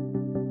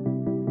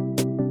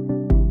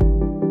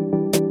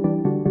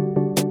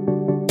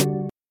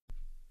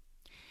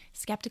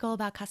 Skeptical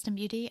about custom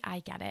beauty? I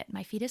get it.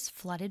 My feed is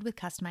flooded with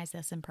customize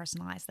this and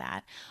personalize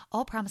that,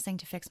 all promising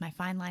to fix my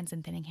fine lines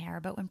and thinning hair,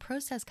 but when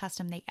Prose says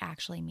custom, they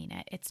actually mean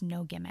it. It's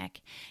no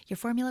gimmick. Your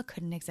formula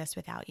couldn't exist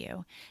without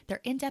you. Their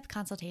in-depth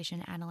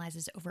consultation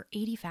analyzes over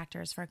 80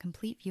 factors for a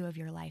complete view of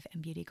your life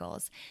and beauty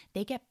goals.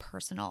 They get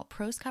personal.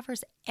 Prose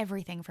covers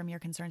everything from your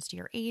concerns to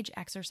your age,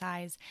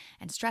 exercise,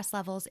 and stress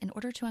levels in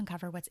order to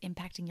uncover what's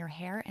impacting your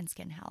hair and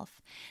skin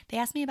health. They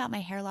asked me about my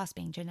hair loss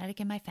being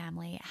genetic in my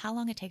family, how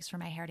long it takes for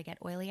my hair to get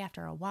oily after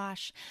a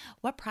wash,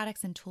 what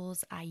products and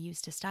tools I use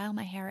to style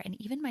my hair, and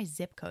even my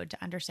zip code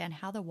to understand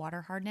how the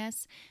water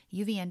hardness,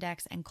 UV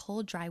index, and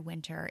cold, dry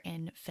winter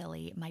in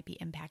Philly might be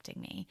impacting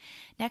me.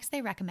 Next,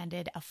 they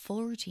recommended a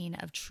full routine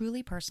of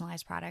truly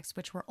personalized products,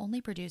 which were only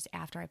produced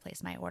after I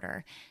placed my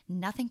order.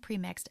 Nothing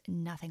pre-mixed,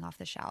 nothing off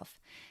the shelf.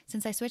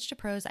 Since I switched to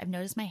Prose, I've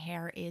noticed my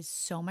hair is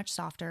so much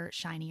softer,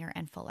 shinier,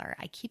 and fuller.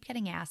 I keep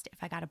getting asked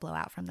if I got a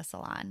blowout from the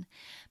salon.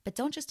 But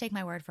don't just take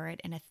my word for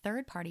it. In a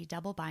third-party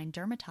double-blind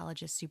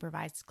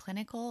dermatologist-supervised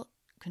clinical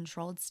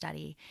controlled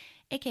study,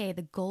 aka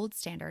the gold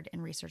standard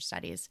in research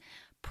studies,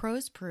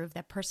 Prose prove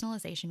that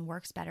personalization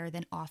works better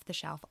than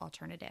off-the-shelf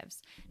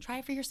alternatives. Try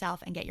it for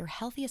yourself and get your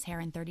healthiest hair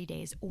in 30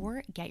 days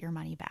or get your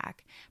money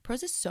back.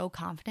 Prose is so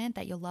confident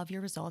that you'll love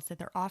your results that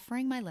they're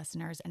offering my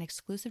listeners an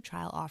exclusive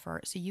trial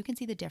offer so you can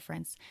see the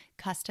difference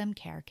custom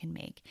care can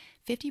make.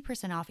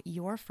 50% off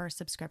your first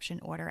subscription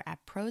order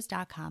at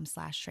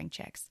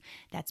prose.com/shrinkchicks.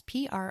 That's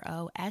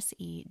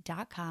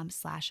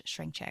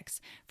prose.com/shrinkchicks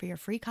for your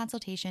free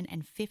consultation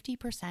and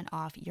 50%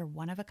 off your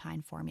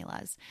one-of-a-kind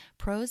formulas.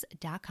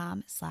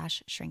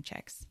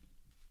 prose.com/shrinkchicks.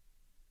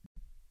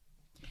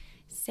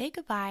 Say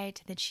goodbye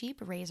to the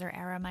cheap razor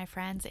era, my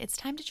friends. It's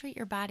time to treat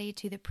your body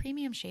to the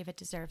premium shave it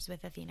deserves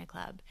with Athena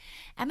Club.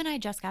 Em and I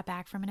just got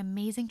back from an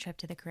amazing trip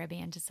to the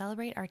Caribbean to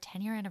celebrate our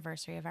 10-year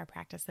anniversary of our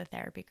Practice the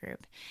Therapy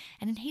group.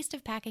 And in haste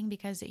of packing,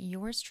 because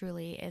yours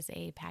truly is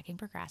a packing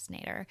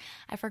procrastinator,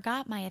 I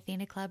forgot my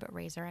Athena Club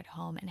razor at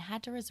home and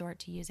had to resort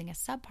to using a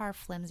subpar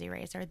flimsy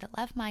razor that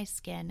left my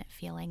skin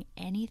feeling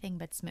anything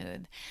but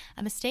smooth.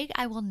 A mistake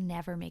I will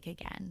never make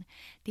again.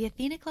 The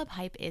Athena Club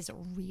hype is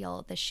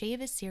real. The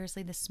shave is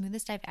seriously the smoothest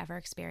smoothest I've ever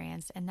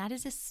experienced, and that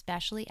is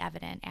especially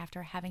evident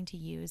after having to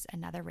use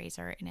another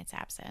razor in its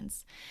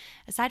absence.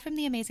 Aside from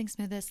the amazing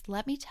smoothness,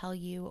 let me tell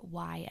you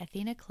why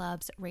Athena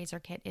Club's razor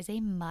kit is a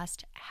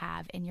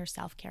must-have in your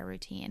self-care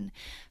routine.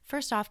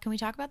 First off, can we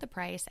talk about the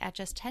price? At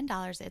just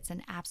 $10, it's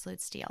an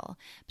absolute steal.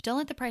 But don't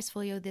let the price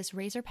fool you. This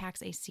razor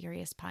packs a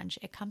serious punch.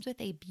 It comes with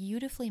a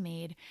beautifully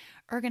made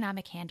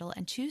ergonomic handle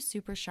and 2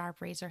 super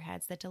sharp razor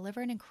heads that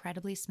deliver an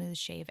incredibly smooth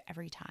shave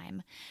every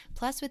time.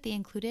 Plus, with the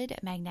included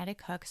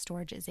magnetic hook,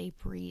 storage is a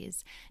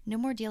breeze. No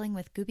more dealing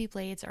with goopy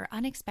blades or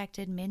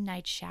unexpected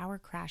midnight shower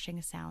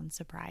crashing sound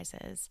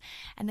surprises.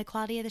 And the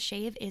quality of the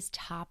shave is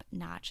top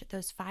notch.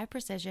 Those 5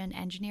 precision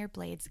engineered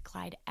blades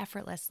glide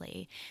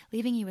effortlessly,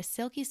 leaving you with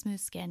silky smooth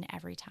skin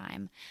every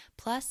time.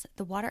 Plus,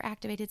 the water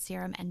activated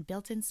serum and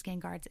built-in skin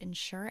guards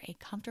ensure a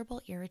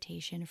comfortable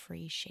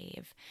irritation-free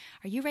shave.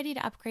 Are you ready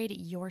to upgrade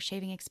your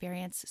shaving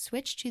experience?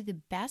 Switch to the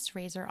best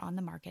razor on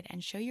the market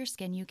and show your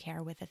skin you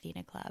care with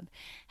Athena Club.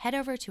 Head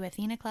over to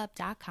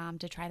athenaclub.com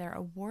to try their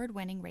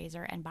award-winning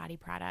razor and body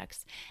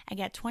products and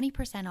get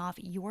 20% off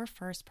your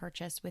first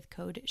purchase with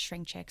code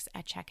SHRINKCHICKS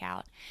at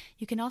checkout.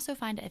 You can also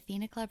find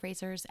Athena Club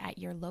razors at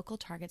your local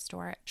Target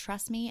store.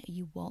 Trust me,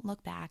 you won't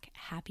look back.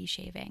 Happy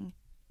shaving.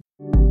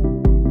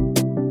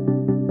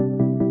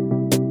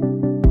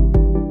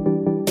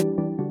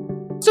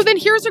 So then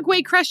here's a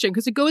great question,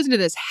 because it goes into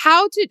this.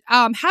 How do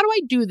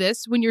I do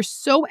this when you're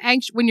so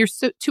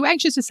anxious, too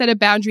anxious to set a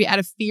boundary out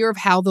of fear of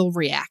how they'll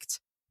react?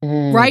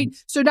 Right.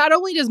 So not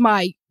only does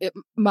my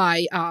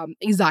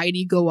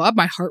anxiety go up,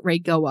 my heart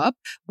rate go up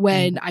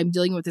when I'm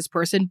dealing with this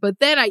person, but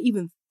then I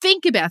even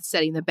think about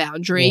setting the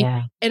boundary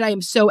and I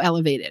am so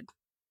elevated.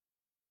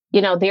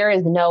 You know, there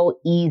is no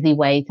easy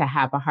way to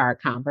have a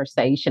hard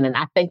conversation. And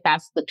I think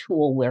that's the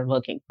tool we're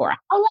looking for.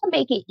 How do I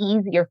make it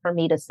easier for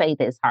me to say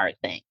this hard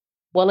thing?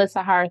 Well, it's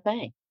a hard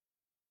thing.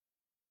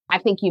 I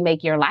think you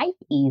make your life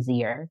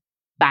easier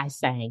by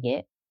saying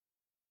it.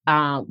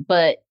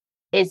 But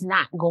it's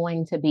not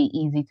going to be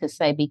easy to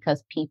say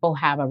because people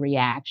have a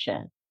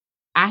reaction.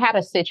 I had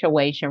a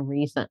situation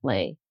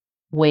recently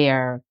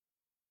where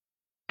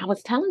I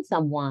was telling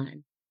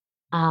someone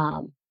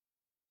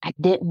I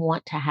didn't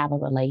want to have a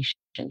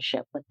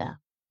relationship with them.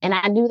 And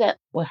I knew that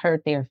would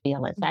hurt their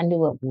feelings. I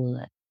knew it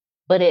would.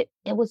 But it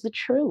was the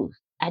truth.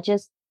 I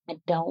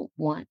don't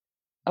want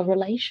a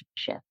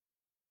relationship.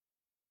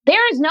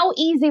 There is no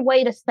easy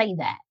way to say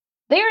that.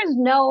 There is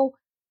no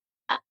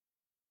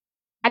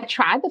I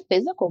tried the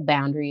physical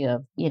boundary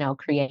of,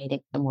 creating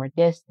some more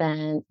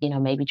distance,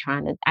 maybe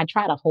I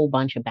tried a whole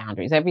bunch of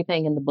boundaries.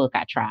 Everything in the book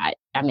I tried.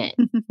 I mean,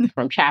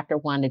 from chapter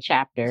 1 to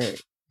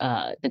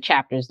the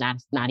chapter's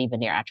not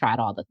even there. I tried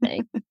all the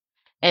things.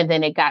 And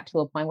then it got to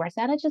a point where I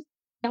said, I just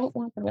don't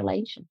want the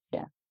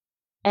relationship.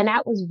 And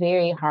that was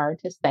very hard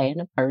to say,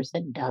 and a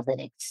person doesn't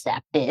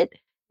accept it.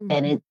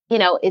 And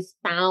it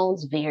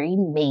sounds very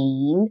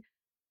mean,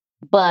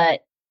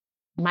 but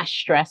my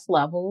stress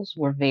levels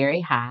were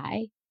very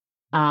high.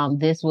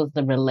 This was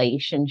the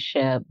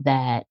relationship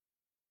that,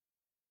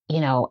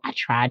 I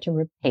tried to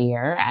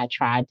repair. I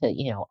tried to,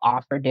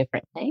 offer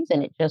different things,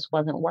 and it just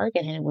wasn't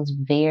working. And it was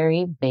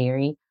very,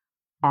 very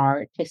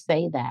hard to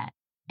say that.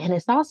 And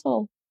it's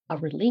also a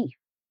relief,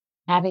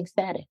 having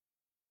said it.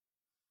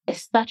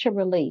 It's such a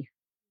relief.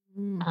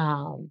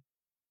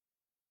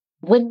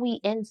 When we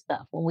end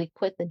stuff, when we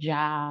quit the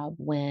job,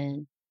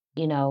 when,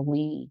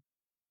 we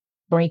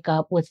break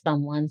up with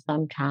someone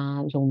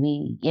sometimes, when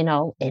we,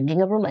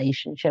 ending a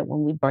relationship,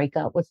 when we break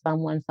up with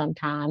someone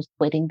sometimes,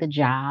 quitting the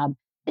job,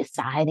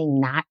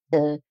 deciding not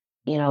to,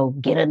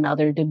 get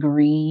another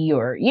degree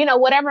or,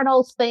 whatever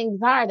those things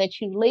are that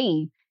you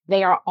leave,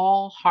 they are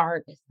all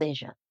hard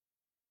decisions.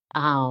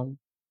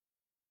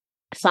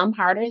 Some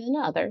harder than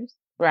others,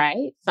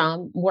 right?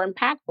 Some more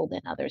impactful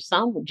than others.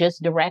 Some would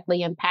just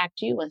directly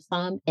impact you and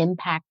some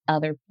impact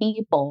other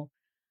people.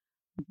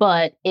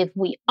 But if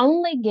we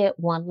only get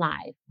one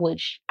life,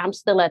 which I'm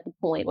still at the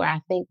point where I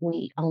think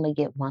we only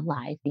get one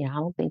life, I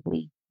don't think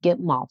we get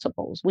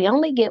multiples. We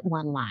only get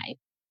one life.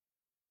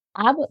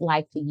 I would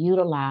like to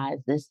utilize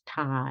this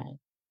time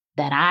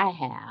that I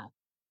have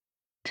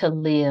to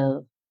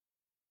live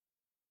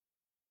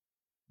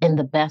in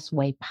the best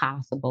way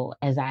possible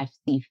as I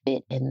see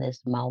fit in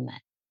this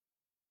moment.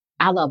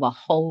 I love a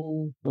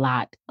whole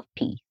lot of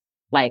peace.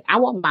 Like, I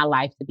want my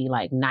life to be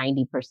like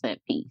 90%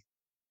 peace,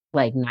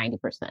 like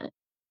 90%.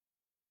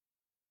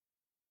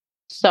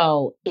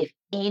 So if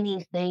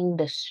anything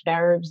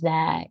disturbs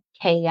that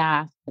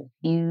chaos,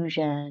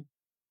 confusion,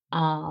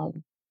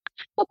 I'm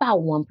about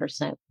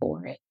 1%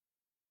 for it.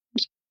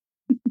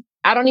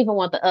 I don't even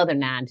want the other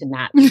 9 to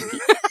not be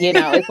peace.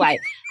 It's like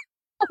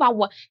about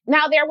what.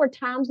 Now, there were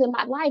times in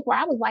my life where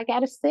I was like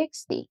at a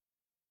 60.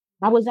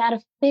 I was at a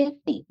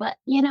 50. But,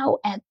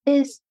 at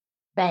this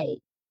phase,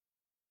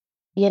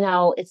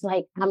 it's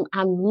like I'm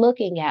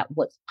looking at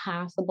what's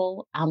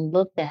possible. I'm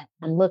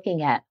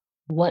looking at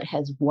what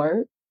has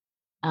worked.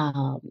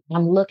 I'm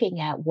looking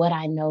at what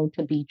I know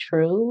to be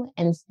true.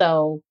 And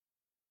so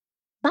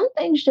some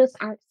things just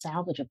aren't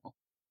salvageable.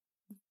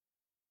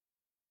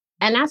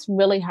 And that's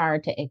really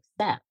hard to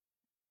accept.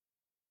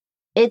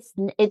 It's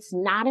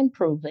not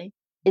improving.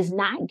 It's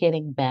not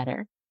getting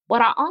better.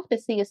 What I often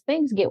see is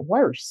things get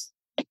worse.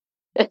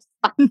 It's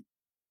like,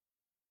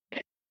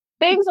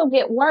 things will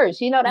get worse.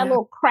 You know, that Yeah.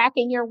 little crack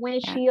in your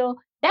windshield,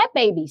 that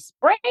baby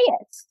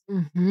spreads.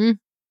 Mm-hmm.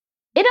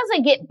 It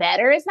doesn't get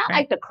better. It's not Right.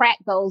 like the crack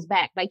goes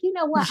back. Like, you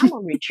know what? I'm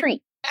going to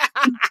retreat.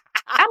 I'm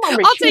going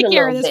to I'll retreat take a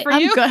care little of this bit. for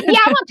I'm you. good. Yeah,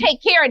 I'm going to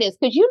take care of this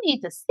because you need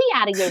to see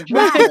out of your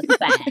driver's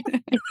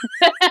side.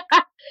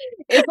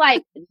 It's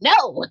like,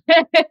 no.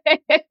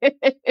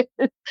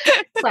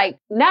 It's like,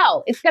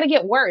 no, it's going to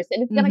get worse.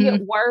 And it's going to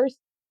get worse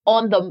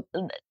on the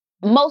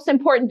most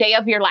important day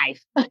of your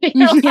life.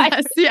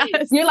 Yes,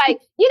 yes. You're like,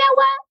 you know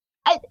what?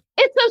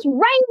 It's this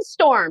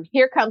rainstorm.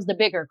 Here comes the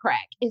bigger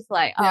crack. It's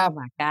like, Yeah. oh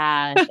my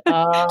gosh.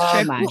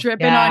 Oh my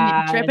dripping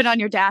on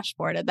your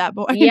dashboard at that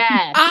point.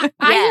 Yes. I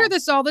hear Yes.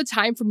 this all the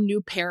time from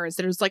new parents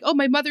that it's like, oh,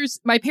 my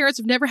parents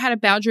have never had a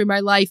boundary in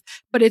my life,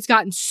 but it's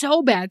gotten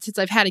so bad since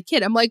I've had a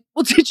kid. I'm like,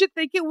 well, did you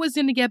think it was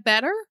going to get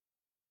better?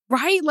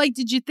 Right? Like,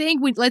 did you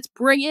think let's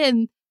bring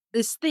in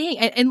this thing?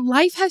 And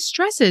life has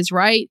stresses,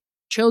 right?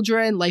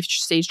 Children, life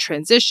stage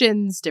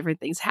transitions, different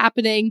things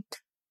happening.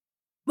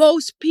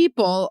 Most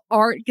people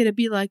aren't going to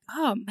be like,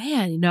 oh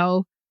man,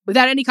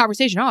 without any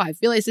conversation, oh, I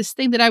realized this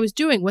thing that I was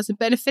doing wasn't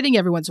benefiting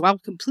everyone, so I'll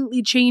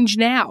completely change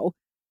now.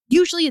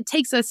 Usually it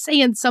takes us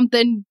saying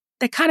something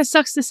that kind of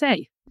sucks to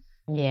say.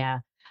 Yeah.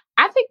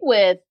 I think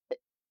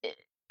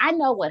I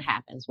know what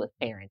happens with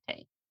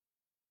parenting.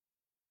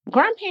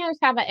 Grandparents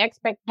have an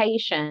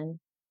expectation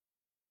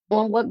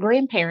on what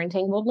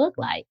grandparenting will look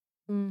like.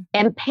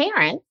 And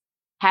parents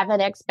have an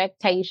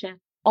expectation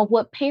of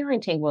what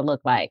parenting will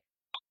look like.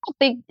 I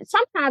think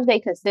sometimes they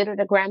consider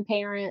the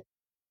grandparent,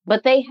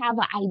 but they have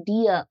an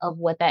idea of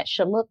what that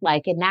should look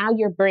like. And now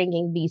you're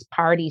bringing these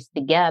parties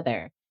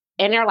together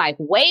and they're like,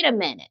 wait a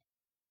minute,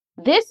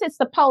 this is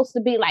supposed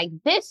to be like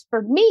this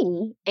for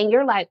me. And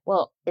you're like,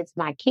 well, it's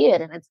my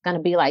kid and it's going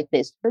to be like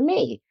this for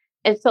me.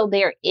 And so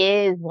there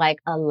is like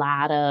a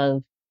lot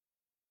of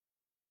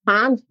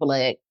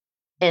conflict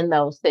in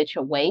those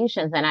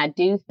situations. And I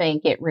do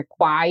think it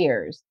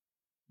requires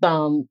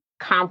some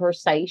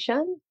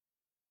conversation.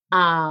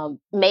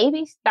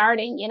 Maybe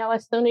starting,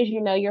 as soon as you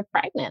know you're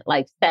pregnant,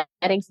 like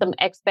setting some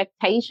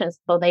expectations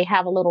so they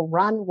have a little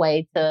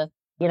runway to,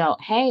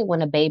 hey,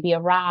 when a baby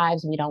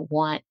arrives, we don't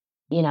want,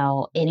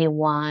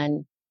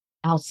 anyone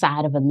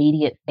outside of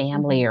immediate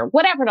family or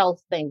whatever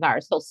those things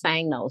are. So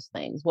saying those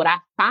things, what I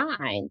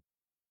find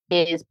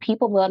is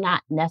people will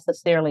not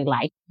necessarily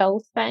like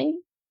those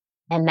things.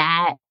 And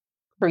that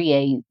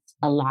creates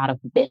a lot of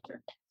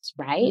bitterness,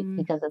 right?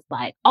 Because it's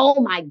like,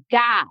 oh my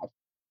God,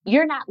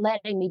 you're not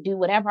letting me do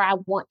whatever I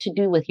want to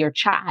do with your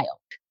child,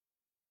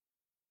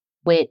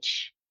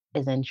 which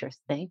is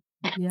interesting.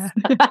 Yeah.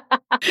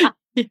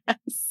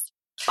 Yes.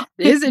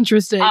 It is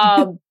interesting.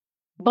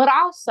 But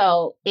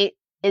also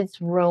it's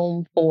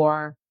room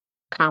for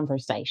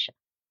conversation.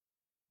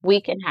 We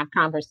can have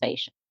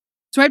conversation.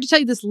 So I have to tell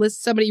you this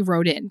list somebody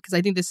wrote in because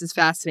I think this is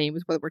fascinating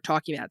with what we're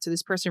talking about. So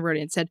this person wrote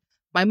in and said,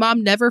 my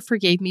mom never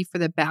forgave me for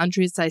the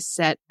boundaries I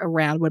set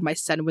around when my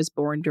son was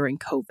born during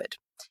COVID.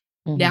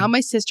 Now my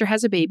sister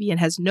has a baby and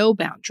has no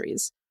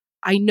boundaries.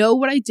 I know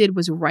what I did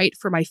was right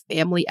for my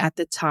family at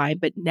the time,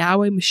 but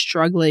now I'm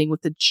struggling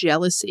with the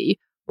jealousy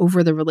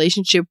over the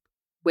relationship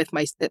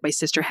that my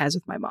sister has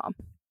with my mom.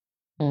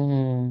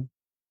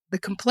 The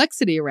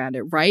complexity around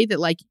it, right? That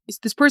like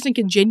this person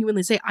can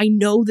genuinely say, I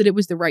know that it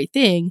was the right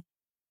thing,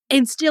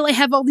 and still I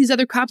have all these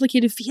other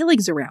complicated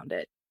feelings around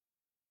it.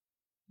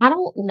 I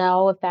don't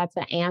know if that's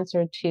an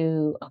answer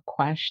to a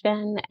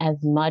question as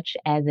much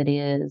as it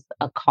is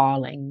a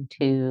calling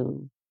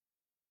to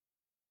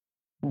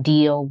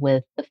deal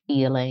with the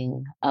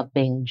feeling of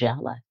being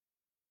jealous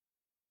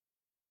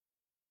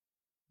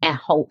and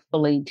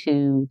hopefully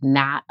to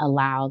not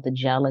allow the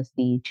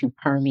jealousy to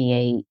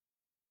permeate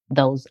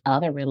those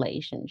other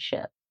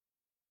relationships.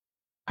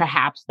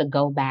 Perhaps to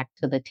go back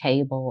to the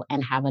table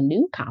and have a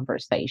new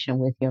conversation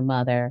with your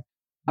mother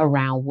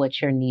around what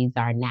your needs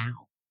are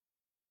now.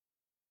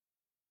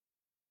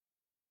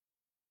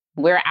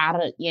 We're out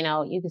of,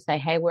 you can say,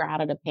 hey, we're out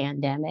of the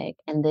pandemic,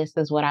 and this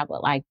is what I would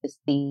like to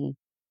see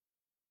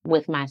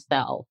with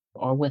myself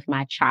or with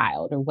my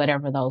child or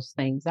whatever those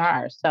things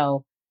are.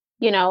 So,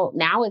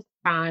 now it's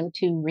time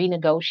to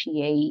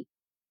renegotiate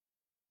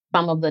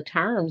some of the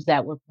terms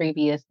that were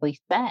previously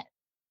set.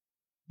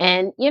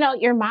 And,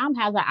 your mom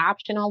has an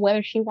option on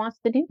whether she wants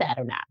to do that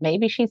or not.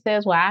 Maybe she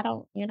says, well, I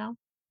don't,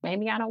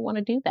 maybe I don't want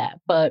to do that.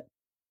 But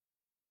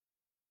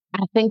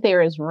I think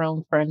there is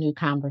room for a new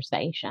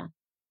conversation.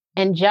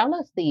 And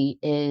jealousy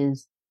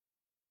is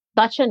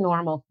such a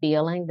normal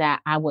feeling that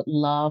I would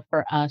love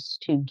for us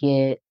to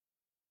get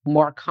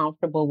more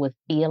comfortable with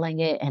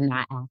feeling it and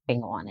not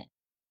acting on it.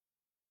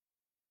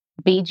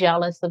 Be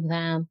jealous of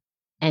them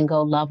and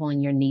go love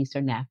on your niece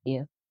or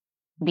nephew.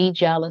 Be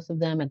jealous of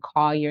them and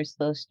call your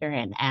sister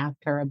and ask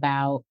her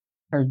about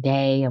her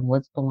day and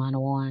what's going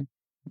on.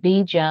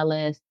 Be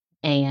jealous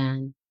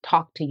and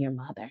talk to your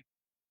mother.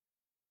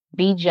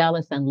 Be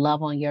jealous and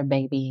love on your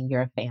baby and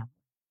your family.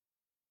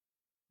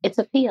 It's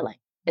a feeling.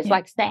 It's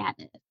like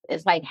sadness.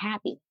 It's like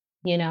happiness,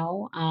 you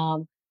know?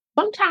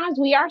 Sometimes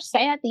we are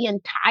sad the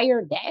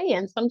entire day,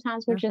 and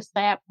sometimes we're just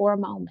sad for a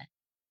moment.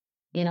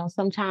 You know,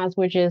 sometimes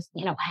we're just,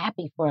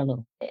 happy for a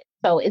little bit.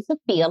 So it's a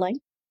feeling.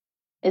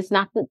 It's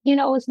not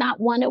it's not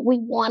one that we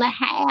want to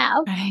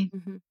have, Right.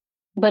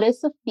 but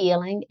it's a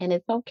feeling and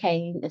it's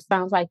okay. It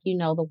sounds like you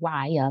know the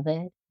why of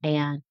it,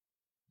 and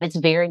it's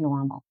very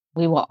normal.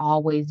 We will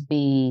always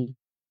be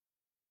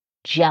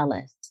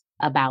jealous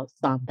about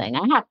something.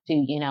 I have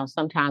to,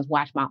 sometimes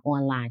watch my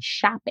online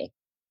shopping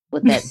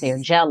with that their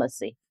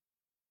jealousy.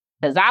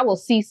 Because I will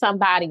see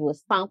somebody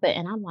with something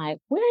and I'm like,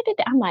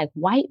 I'm like,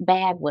 white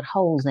bag with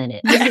holes in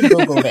it. Let me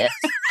Google this.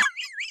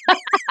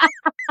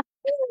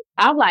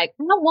 I'm like,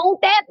 I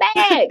want that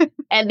bag.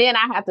 And then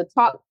I have to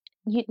talk,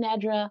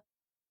 Nedra,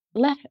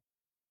 let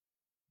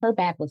her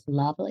bag was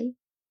lovely.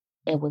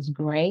 It was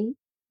great.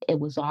 It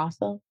was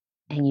awesome.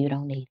 And you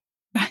don't need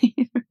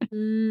it.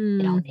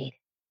 You don't need it.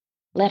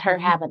 Let her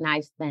have a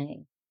nice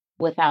thing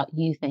without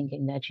you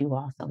thinking that you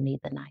also need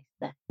the nice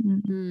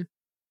thing.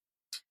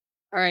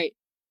 All right.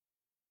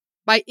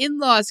 My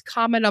in-laws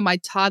comment on my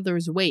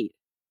toddler's weight.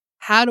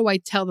 How do I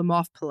tell them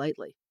off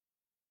politely?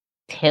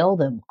 Tell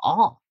them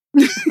off.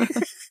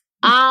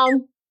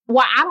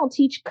 Well, I don't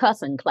teach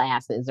cussing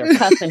classes or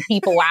cussing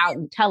people out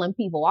and telling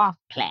people off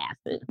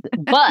classes,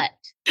 but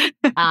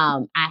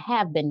I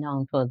have been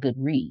known for a good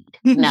read.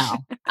 No.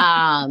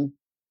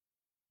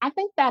 I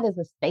think that is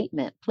a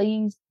statement.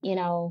 Please,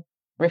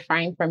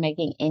 refrain from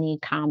making any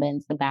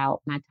comments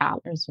about my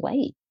toddler's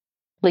weight.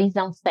 Please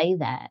don't say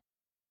that.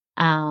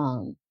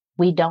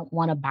 We don't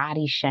want to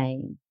body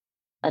shame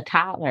a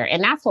toddler,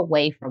 and that's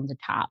away from the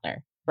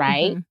toddler,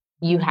 right?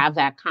 You have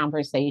that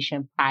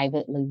conversation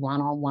privately,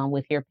 one-on-one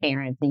with your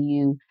parents, and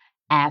you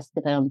ask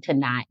them to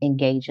not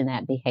engage in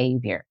that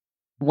behavior.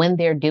 When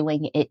they're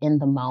doing it in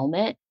the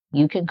moment,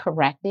 you can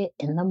correct it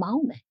in the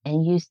moment.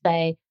 And you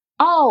say,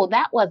 oh,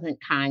 that wasn't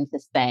kind to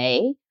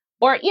say.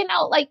 Or,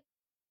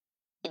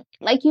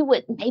 like you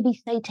would maybe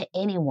say to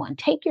anyone,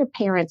 take your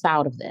parents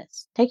out of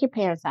this. Take your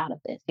parents out of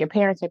this. Your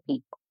parents are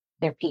people.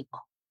 They're people.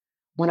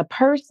 When a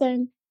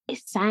person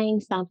is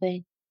saying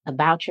something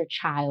about your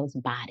child's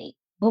body,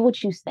 what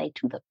would you say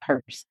to the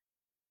person?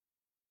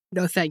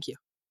 No, thank you.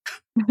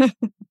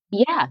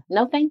 Yeah,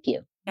 no, thank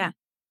you. Yeah.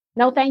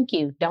 No, thank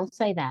you. Don't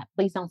say that.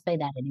 Please don't say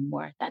that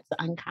anymore. That's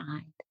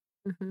unkind.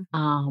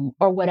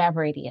 Or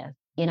whatever it is.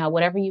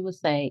 Whatever you would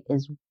say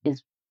is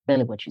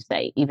really what you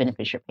say, even if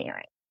it's your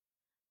parent.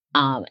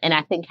 And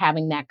I think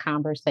having that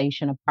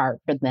conversation apart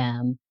for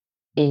them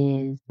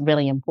is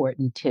really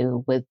important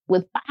too. With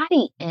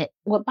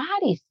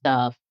body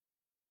stuff,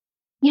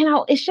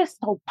 it's just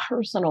so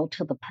personal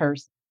to the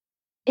person.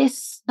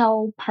 It's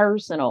so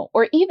personal.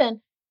 Or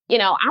even,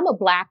 I'm a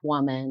Black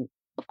woman,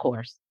 of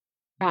course.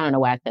 I don't know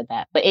why I said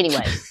that. But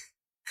anyway.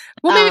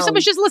 Well, maybe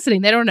someone's just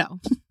listening. They don't know.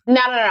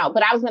 No.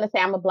 But I was going to say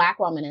I'm a Black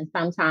woman. And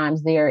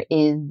sometimes there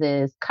is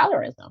this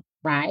colorism,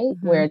 right?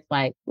 Where it's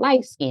like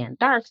light skin,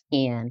 dark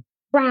skin,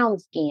 brown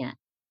skin.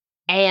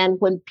 And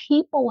when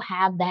people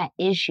have that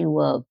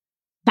issue of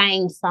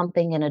saying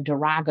something in a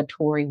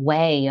derogatory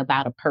way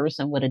about a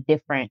person with a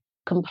different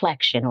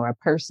complexion or a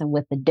person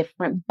with a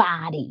different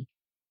body,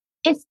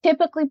 it's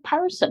typically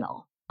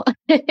personal.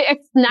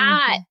 It's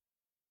not,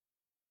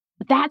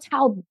 that's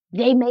how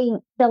they may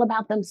feel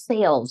about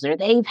themselves, or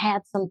they've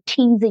had some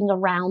teasing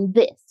around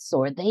this,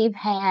 or they've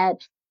had.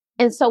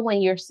 And so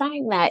when you're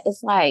saying that,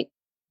 it's like,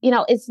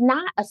 it's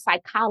not a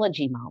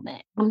psychology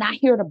moment. I'm not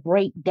here to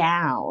break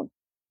down,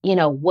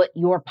 what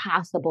your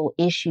possible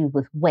issue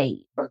with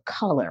weight or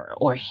color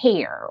or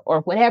hair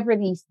or whatever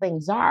these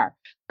things are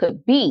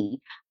could be.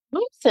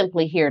 I'm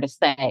simply here to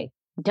say,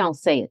 don't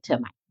say it to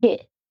my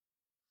kid.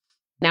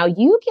 Now,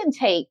 you can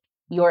take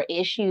your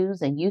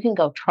issues and you can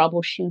go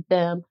troubleshoot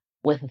them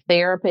with a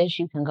therapist.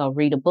 You can go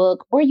read a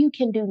book, or you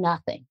can do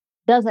nothing.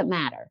 Doesn't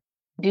matter.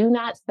 Do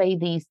not say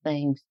these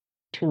things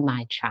to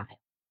my child.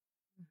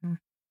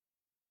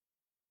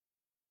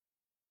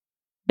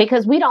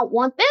 Because we don't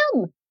want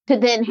them to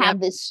then have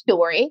this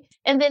story,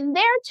 and then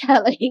they're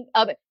telling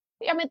other.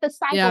 I mean, the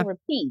cycle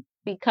repeats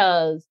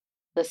because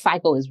the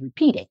cycle is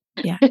repeating.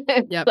 Yeah.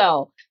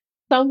 So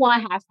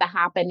someone has to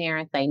hop in there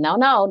and say, no,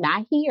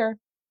 not here.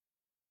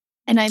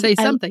 And I say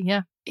something.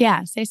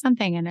 Yeah, say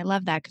something. And I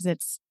love that because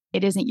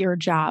it isn't your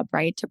job,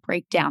 right, to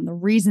break down the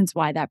reasons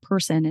why that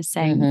person is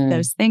saying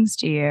those things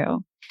to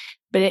you.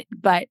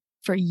 But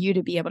for you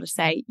to be able to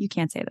say, you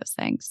can't say those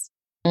things.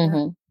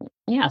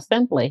 Yeah,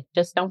 simply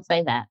just don't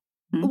say that.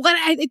 What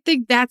I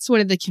think that's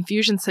one of the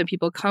confusions some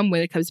people come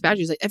when it comes to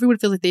boundaries. Like, everyone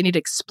feels like they need to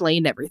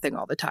explain everything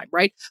all the time,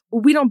 right?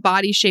 Well, we don't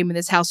body shame in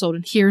this household,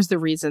 and here's the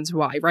reasons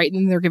why, right? And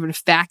then they're given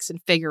facts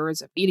and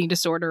figures of eating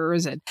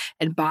disorders and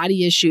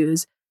body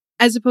issues,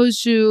 as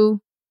opposed to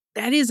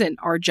that isn't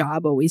our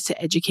job always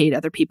to educate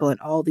other people in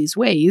all these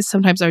ways.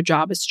 Sometimes our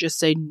job is to just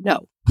say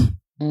no.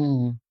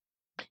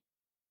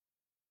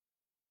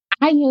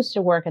 I used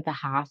to work at the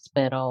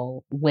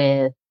hospital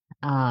with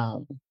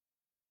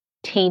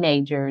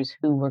teenagers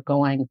who were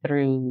going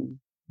through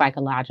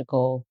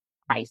psychological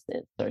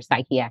crisis or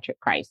psychiatric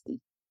crises.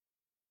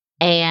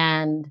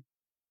 And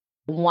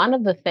one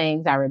of the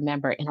things I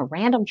remember in a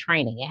random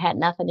training, it had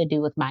nothing to do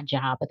with my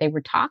job, but they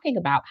were talking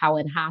about how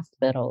in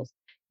hospitals,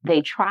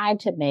 they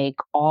tried to make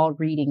all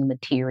reading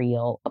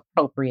material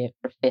appropriate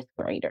for fifth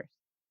graders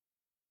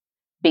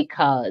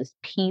because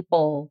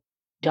people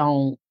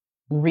don't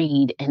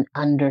read and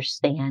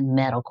understand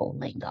medical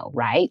lingo,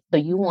 right? So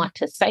you want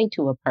to say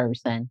to a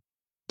person,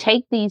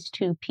 take these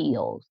 2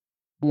 pills,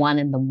 one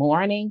in the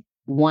morning,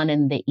 one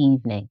in the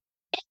evening.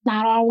 It's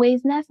not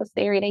always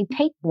necessary. They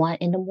take one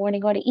in the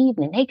morning or the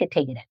evening. They could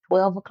take it at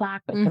 12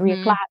 o'clock or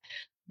 3 o'clock.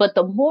 But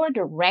the more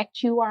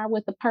direct you are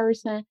with the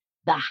person,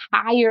 the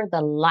higher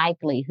the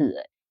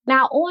likelihood.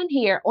 Now, on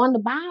here, on the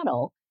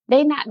bottle,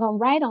 they're not going to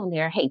write on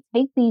there, hey,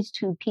 take these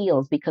 2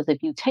 pills because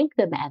if you take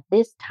them at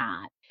this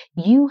time,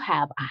 you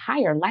have a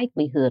higher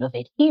likelihood of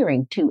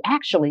adhering to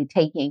actually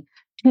taking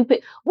 2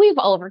 pills. We've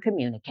over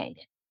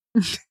communicated.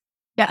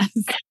 Yes.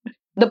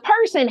 The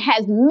person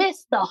has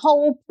missed the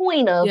whole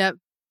point of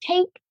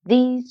take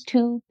these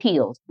 2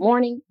 pills,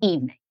 morning,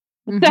 evening.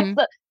 That's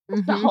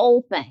the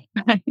whole thing.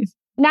 Nice.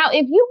 Now,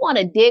 if you want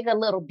to dig a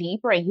little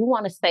deeper and you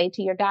want to say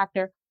to your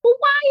doctor, well,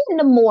 why in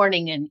the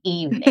morning and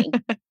evening?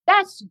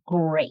 That's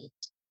great.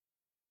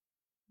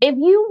 If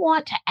you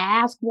want to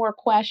ask more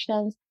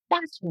questions,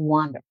 that's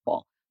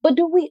wonderful. But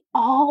do we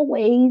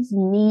always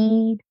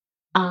need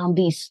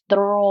these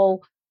thorough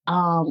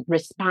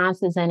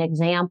responses and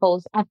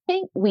examples? I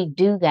think we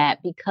do that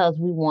because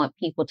we want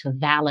people to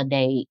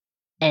validate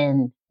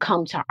and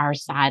come to our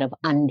side of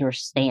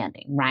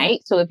understanding, right?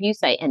 So if you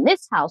say, in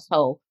this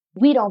household,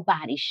 we don't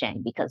body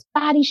shame because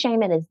body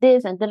shaming is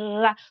this and da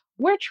da da.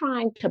 We're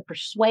trying to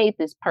persuade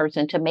this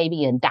person to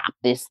maybe adopt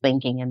this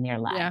thinking in their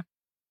life. Yeah.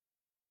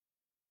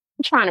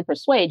 I'm trying to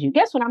persuade you.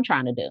 Guess what I'm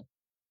trying to do?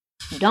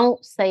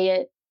 Don't say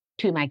it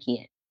to my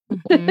kid.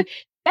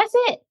 That's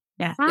it.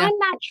 Yeah. I'm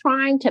not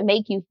trying to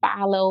make you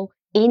follow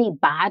any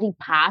body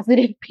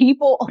positive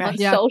people on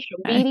social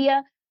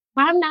media.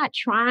 I'm not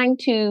trying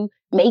to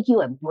make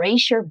you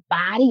embrace your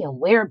body and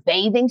wear a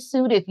bathing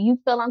suit if you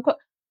feel uncomfortable.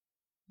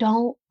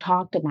 Don't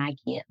talk to my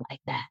kid like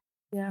that.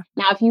 Yeah.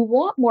 Now, if you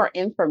want more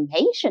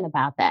information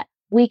about that,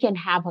 we can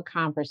have a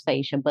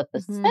conversation. But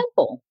the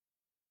simple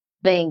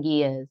thing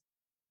is,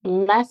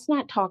 let's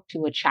not talk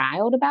to a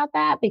child about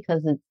that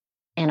because it's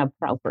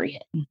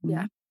inappropriate.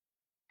 Yeah.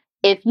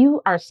 If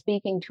you are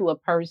speaking to a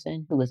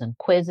person who is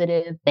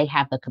inquisitive, they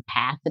have the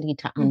capacity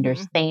to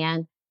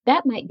understand,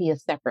 that might be a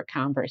separate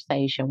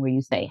conversation where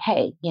you say,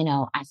 hey,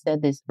 I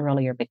said this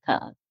earlier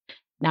because.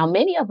 Now,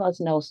 many of us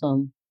know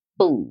some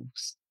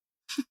fools.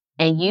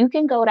 And you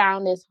can go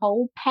down this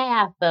whole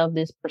path of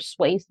this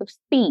persuasive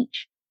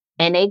speech,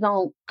 and they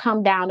going to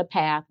come down the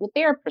path with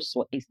their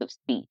persuasive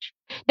speech.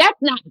 That's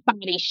not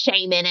body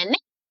shaming. And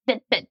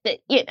and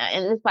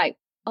it's like,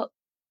 oh,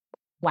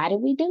 why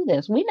did we do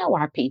this? We know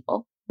our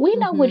people. We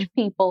know which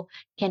people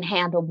can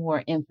handle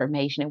more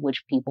information and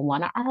which people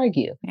want to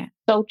argue. Yeah.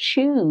 So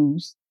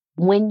choose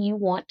when you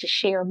want to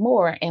share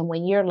more and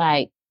when you're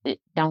like,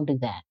 don't do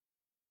that.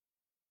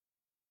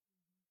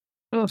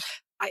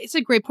 It's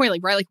a great point.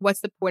 Right? What's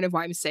the point of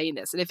why I'm saying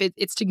this? And if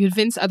it's to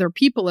convince other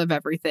people of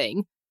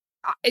everything,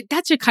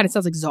 that just kind of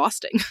sounds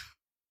exhausting.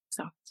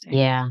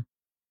 Yeah.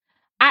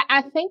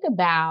 I think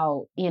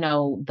about,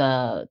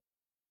 the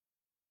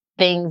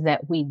things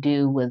that we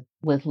do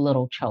with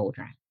little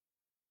children.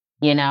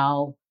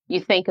 You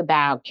think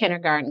about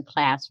kindergarten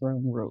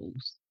classroom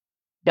rules.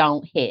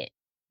 Don't hit,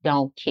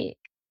 don't kick,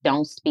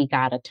 don't speak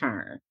out of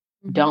turn,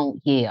 don't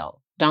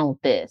yell,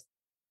 don't this.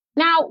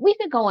 Now, we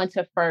could go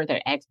into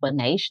further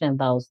explanation of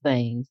those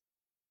things,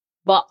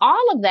 but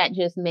all of that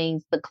just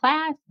means the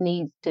class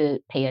needs to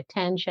pay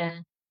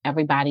attention.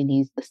 Everybody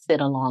needs to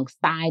sit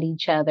alongside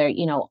each other,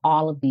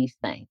 all of these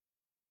things.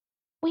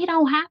 We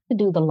don't have to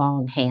do the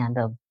long hand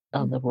of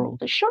the rule.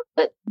 The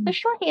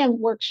shorthand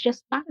works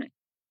just fine.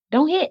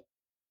 Don't hit.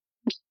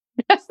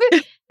 That's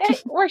it.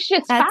 That works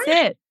just fine.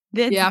 That's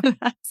it.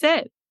 That's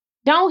it.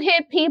 Don't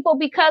hit people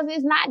because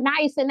it's not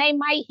nice and they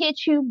might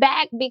hit you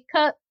back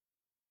because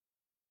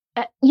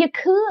you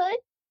could,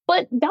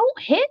 but don't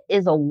hit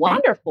is a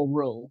wonderful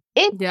rule.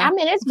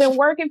 It's been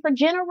working for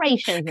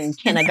generations in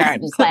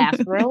kindergarten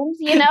classrooms,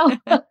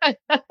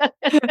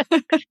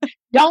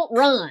 Don't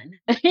run.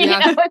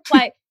 It's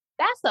like,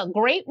 that's a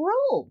great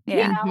rule.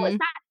 Yeah. It's not,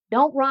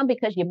 don't run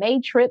because you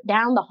may trip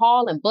down the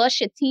hall and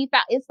bust your teeth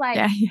out. It's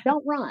like,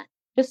 don't run.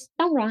 Just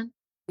don't run.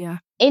 Yeah.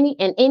 In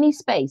any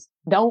space,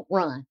 don't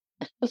run.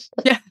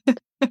 Yeah.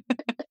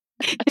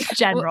 In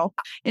general,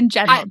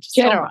 just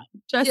don't run.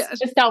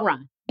 Just don't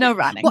run. No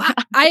running. Well,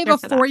 I have a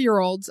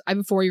 4-year-old. I have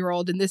a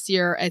 4-year-old, and this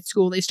year at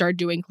school they started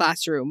doing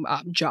classroom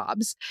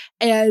jobs,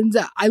 and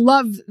I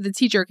love the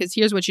teacher because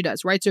here's what she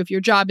does. Right, so if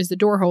your job is the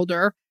door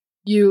holder,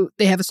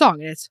 they have a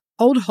song, and it's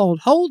hold,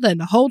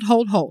 and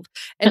hold.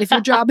 And if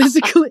your job is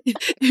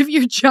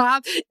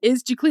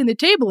to clean the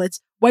table,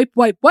 it's wipe,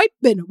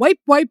 and wipe.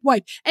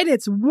 And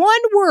it's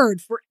one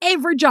word for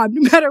every job,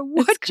 no matter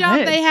what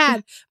job they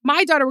had.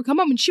 My daughter would come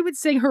home and she would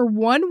sing her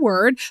one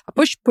word,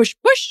 push,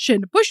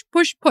 and push.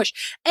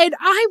 And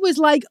I was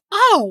like,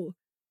 oh,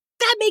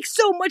 that makes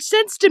so much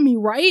sense to me,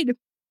 right?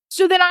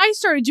 So then I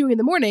started doing in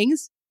the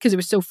mornings, because it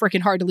was so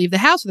freaking hard to leave the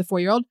house with a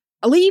 4-year-old,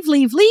 a leave,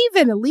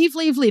 and a leave.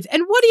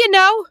 And what do you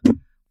know?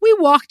 We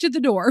walked to the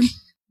door.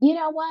 You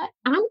know what?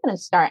 I'm going to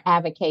start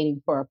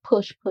advocating for a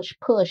push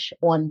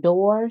on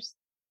doors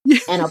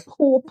and a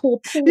pull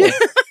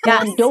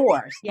on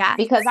doors. Yeah.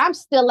 Because I'm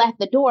still at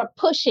the door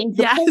pushing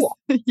the pull.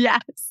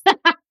 Yes.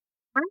 I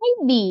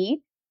need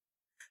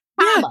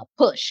comma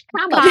push.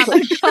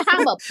 Like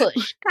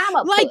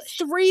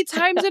 3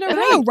 times in a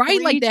row,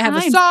 right? Like they have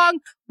a song,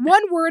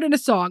 1 word in a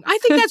song. I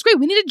think that's great.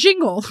 We need a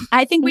jingle.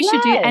 I think we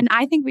should do, and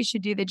I think we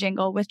should do the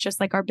jingle with just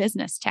like our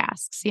business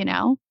tasks, you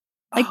know?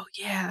 Like, oh,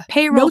 yeah.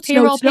 Payroll. Notes, and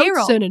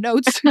a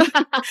notes.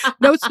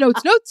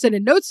 notes, and a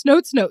notes.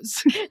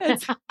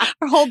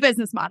 Our whole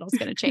business model is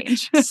going to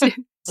change.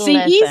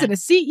 CEs and a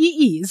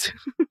CEEs.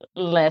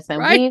 Listen,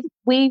 right?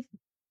 we've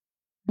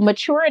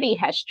maturity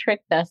has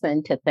tricked us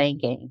into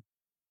thinking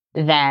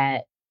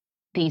that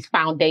these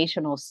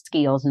foundational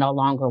skills no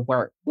longer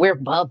work. We're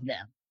above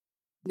them.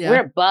 Yeah.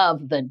 We're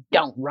above the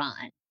don't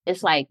run.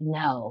 It's like,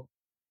 no,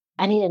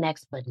 I need an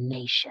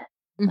explanation.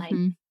 Like,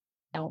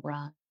 don't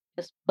run.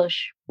 Just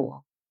push,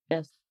 pull.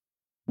 Just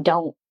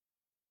don't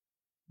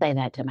say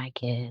that to my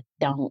kid.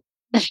 Don't.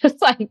 It's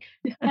just like,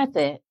 that's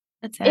it.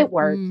 That's it. It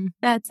works.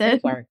 That's it.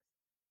 It works.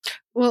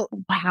 Well,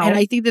 wow. And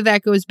I think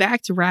that goes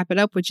back to wrap it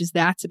up, which is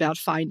that's about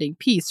finding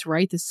peace,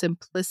 right? The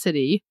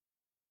simplicity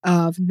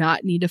of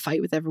not need to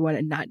fight with everyone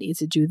and not need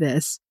to do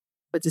this,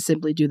 but to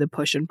simply do the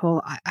push and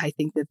pull. I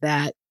think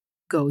that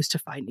goes to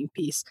finding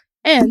peace.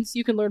 And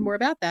you can learn more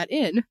about that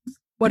in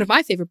one of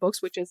my favorite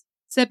books, which is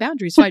Set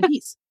Boundaries, Find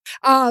Peace.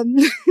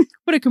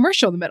 Put a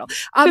commercial in the middle.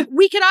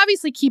 We can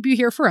obviously keep you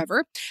here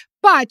forever,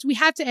 but we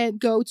have to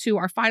go to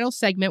our final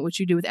segment, which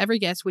you do with every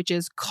guest, which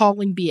is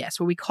calling BS,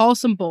 where we call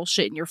some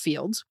bullshit in your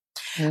field.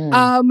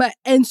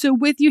 And so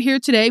with you here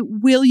today,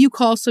 will you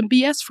call some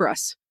BS for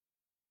us?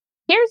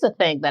 Here's the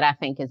thing that I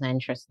think is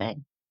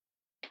interesting.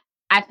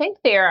 I think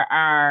there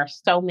are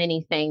so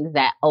many things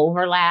that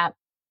overlap.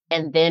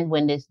 And then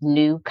when this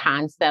new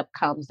concept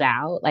comes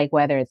out, like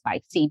whether it's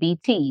like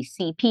CBT,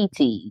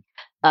 CPT,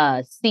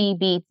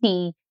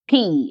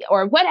 CBTP,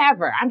 or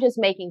whatever, I'm just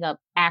making up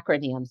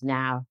acronyms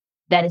now,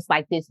 that it's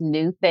like this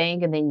new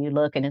thing. And then you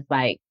look and it's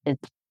like,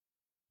 it's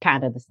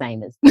kind of the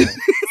same as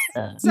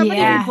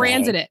somebody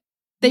rebranded it.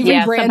 They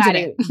rebranded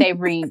it. They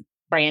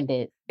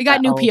rebranded. They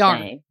got new PR.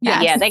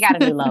 Yes. Yeah, they got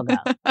a new logo.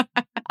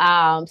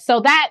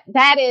 So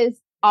that is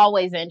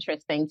always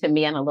interesting to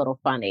me and a little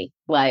funny.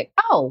 Like,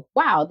 oh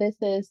wow, this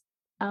is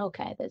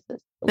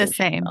the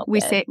same.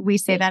 Okay. We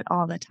say that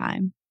all the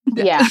time.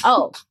 Yeah.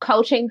 Oh,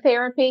 coaching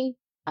therapy.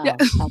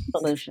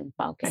 Solution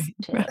focused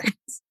too. Right.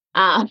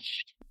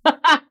 So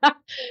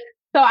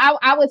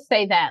I would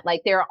say that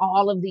like there are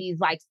all of these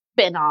like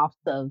spin-offs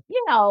of,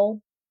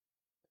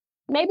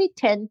 maybe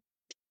 10,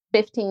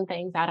 15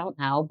 things, I don't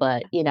know,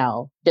 but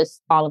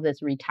just all of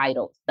this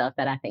retitled stuff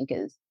that I think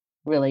is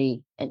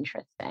really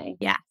interesting.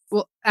 Yeah.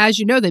 Well, as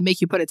you know, they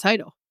make you put a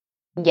title.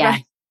 Yeah.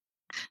 Right.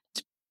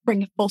 To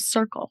bring it full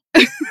circle.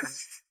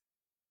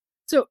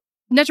 So,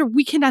 Nedra,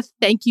 we cannot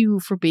thank you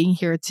for being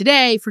here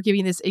today, for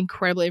giving this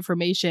incredible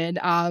information.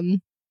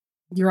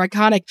 You're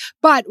iconic.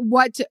 But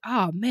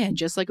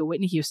just like a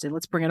Whitney Houston,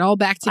 let's bring it all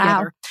back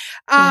together.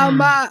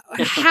 Wow.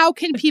 How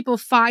can people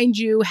find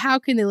you? How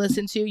can they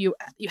listen to you?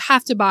 You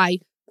have to buy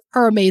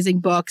her amazing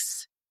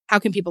books. How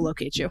can people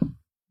locate you?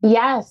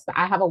 Yes,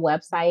 I have a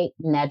website,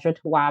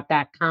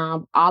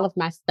 nedratawwab.com. All of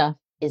my stuff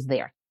is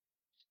there.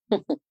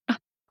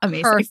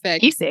 Amazing.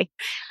 Perfect. Easy.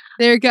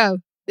 There you go.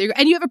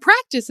 And you have a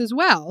practice as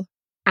well.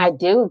 I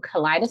do.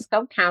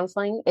 Kaleidoscope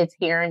Counseling. It's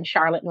here in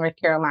Charlotte, North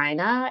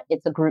Carolina.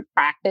 It's a group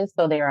practice,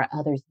 so there are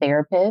other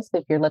therapists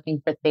if you're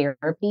looking for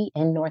therapy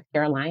in North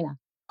Carolina.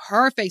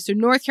 Perfect. So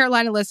North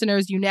Carolina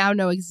listeners, you now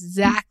know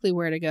exactly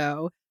where to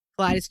go.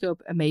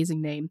 Kaleidoscope,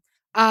 amazing name.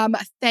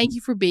 Thank you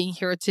for being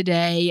here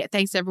today.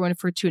 Thanks everyone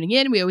for tuning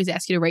in. We always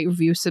ask you to rate,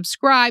 review,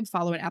 subscribe,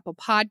 follow an Apple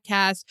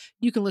Podcast.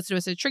 You can listen to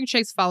us at Drink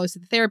Chicks, follow us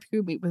at the therapy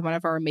group, meet with one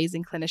of our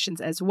amazing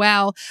clinicians as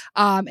well.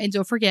 And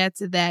don't forget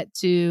that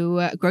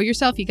to grow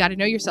yourself, you got to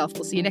know yourself.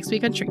 We'll see you next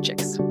week on Drink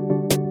Chicks.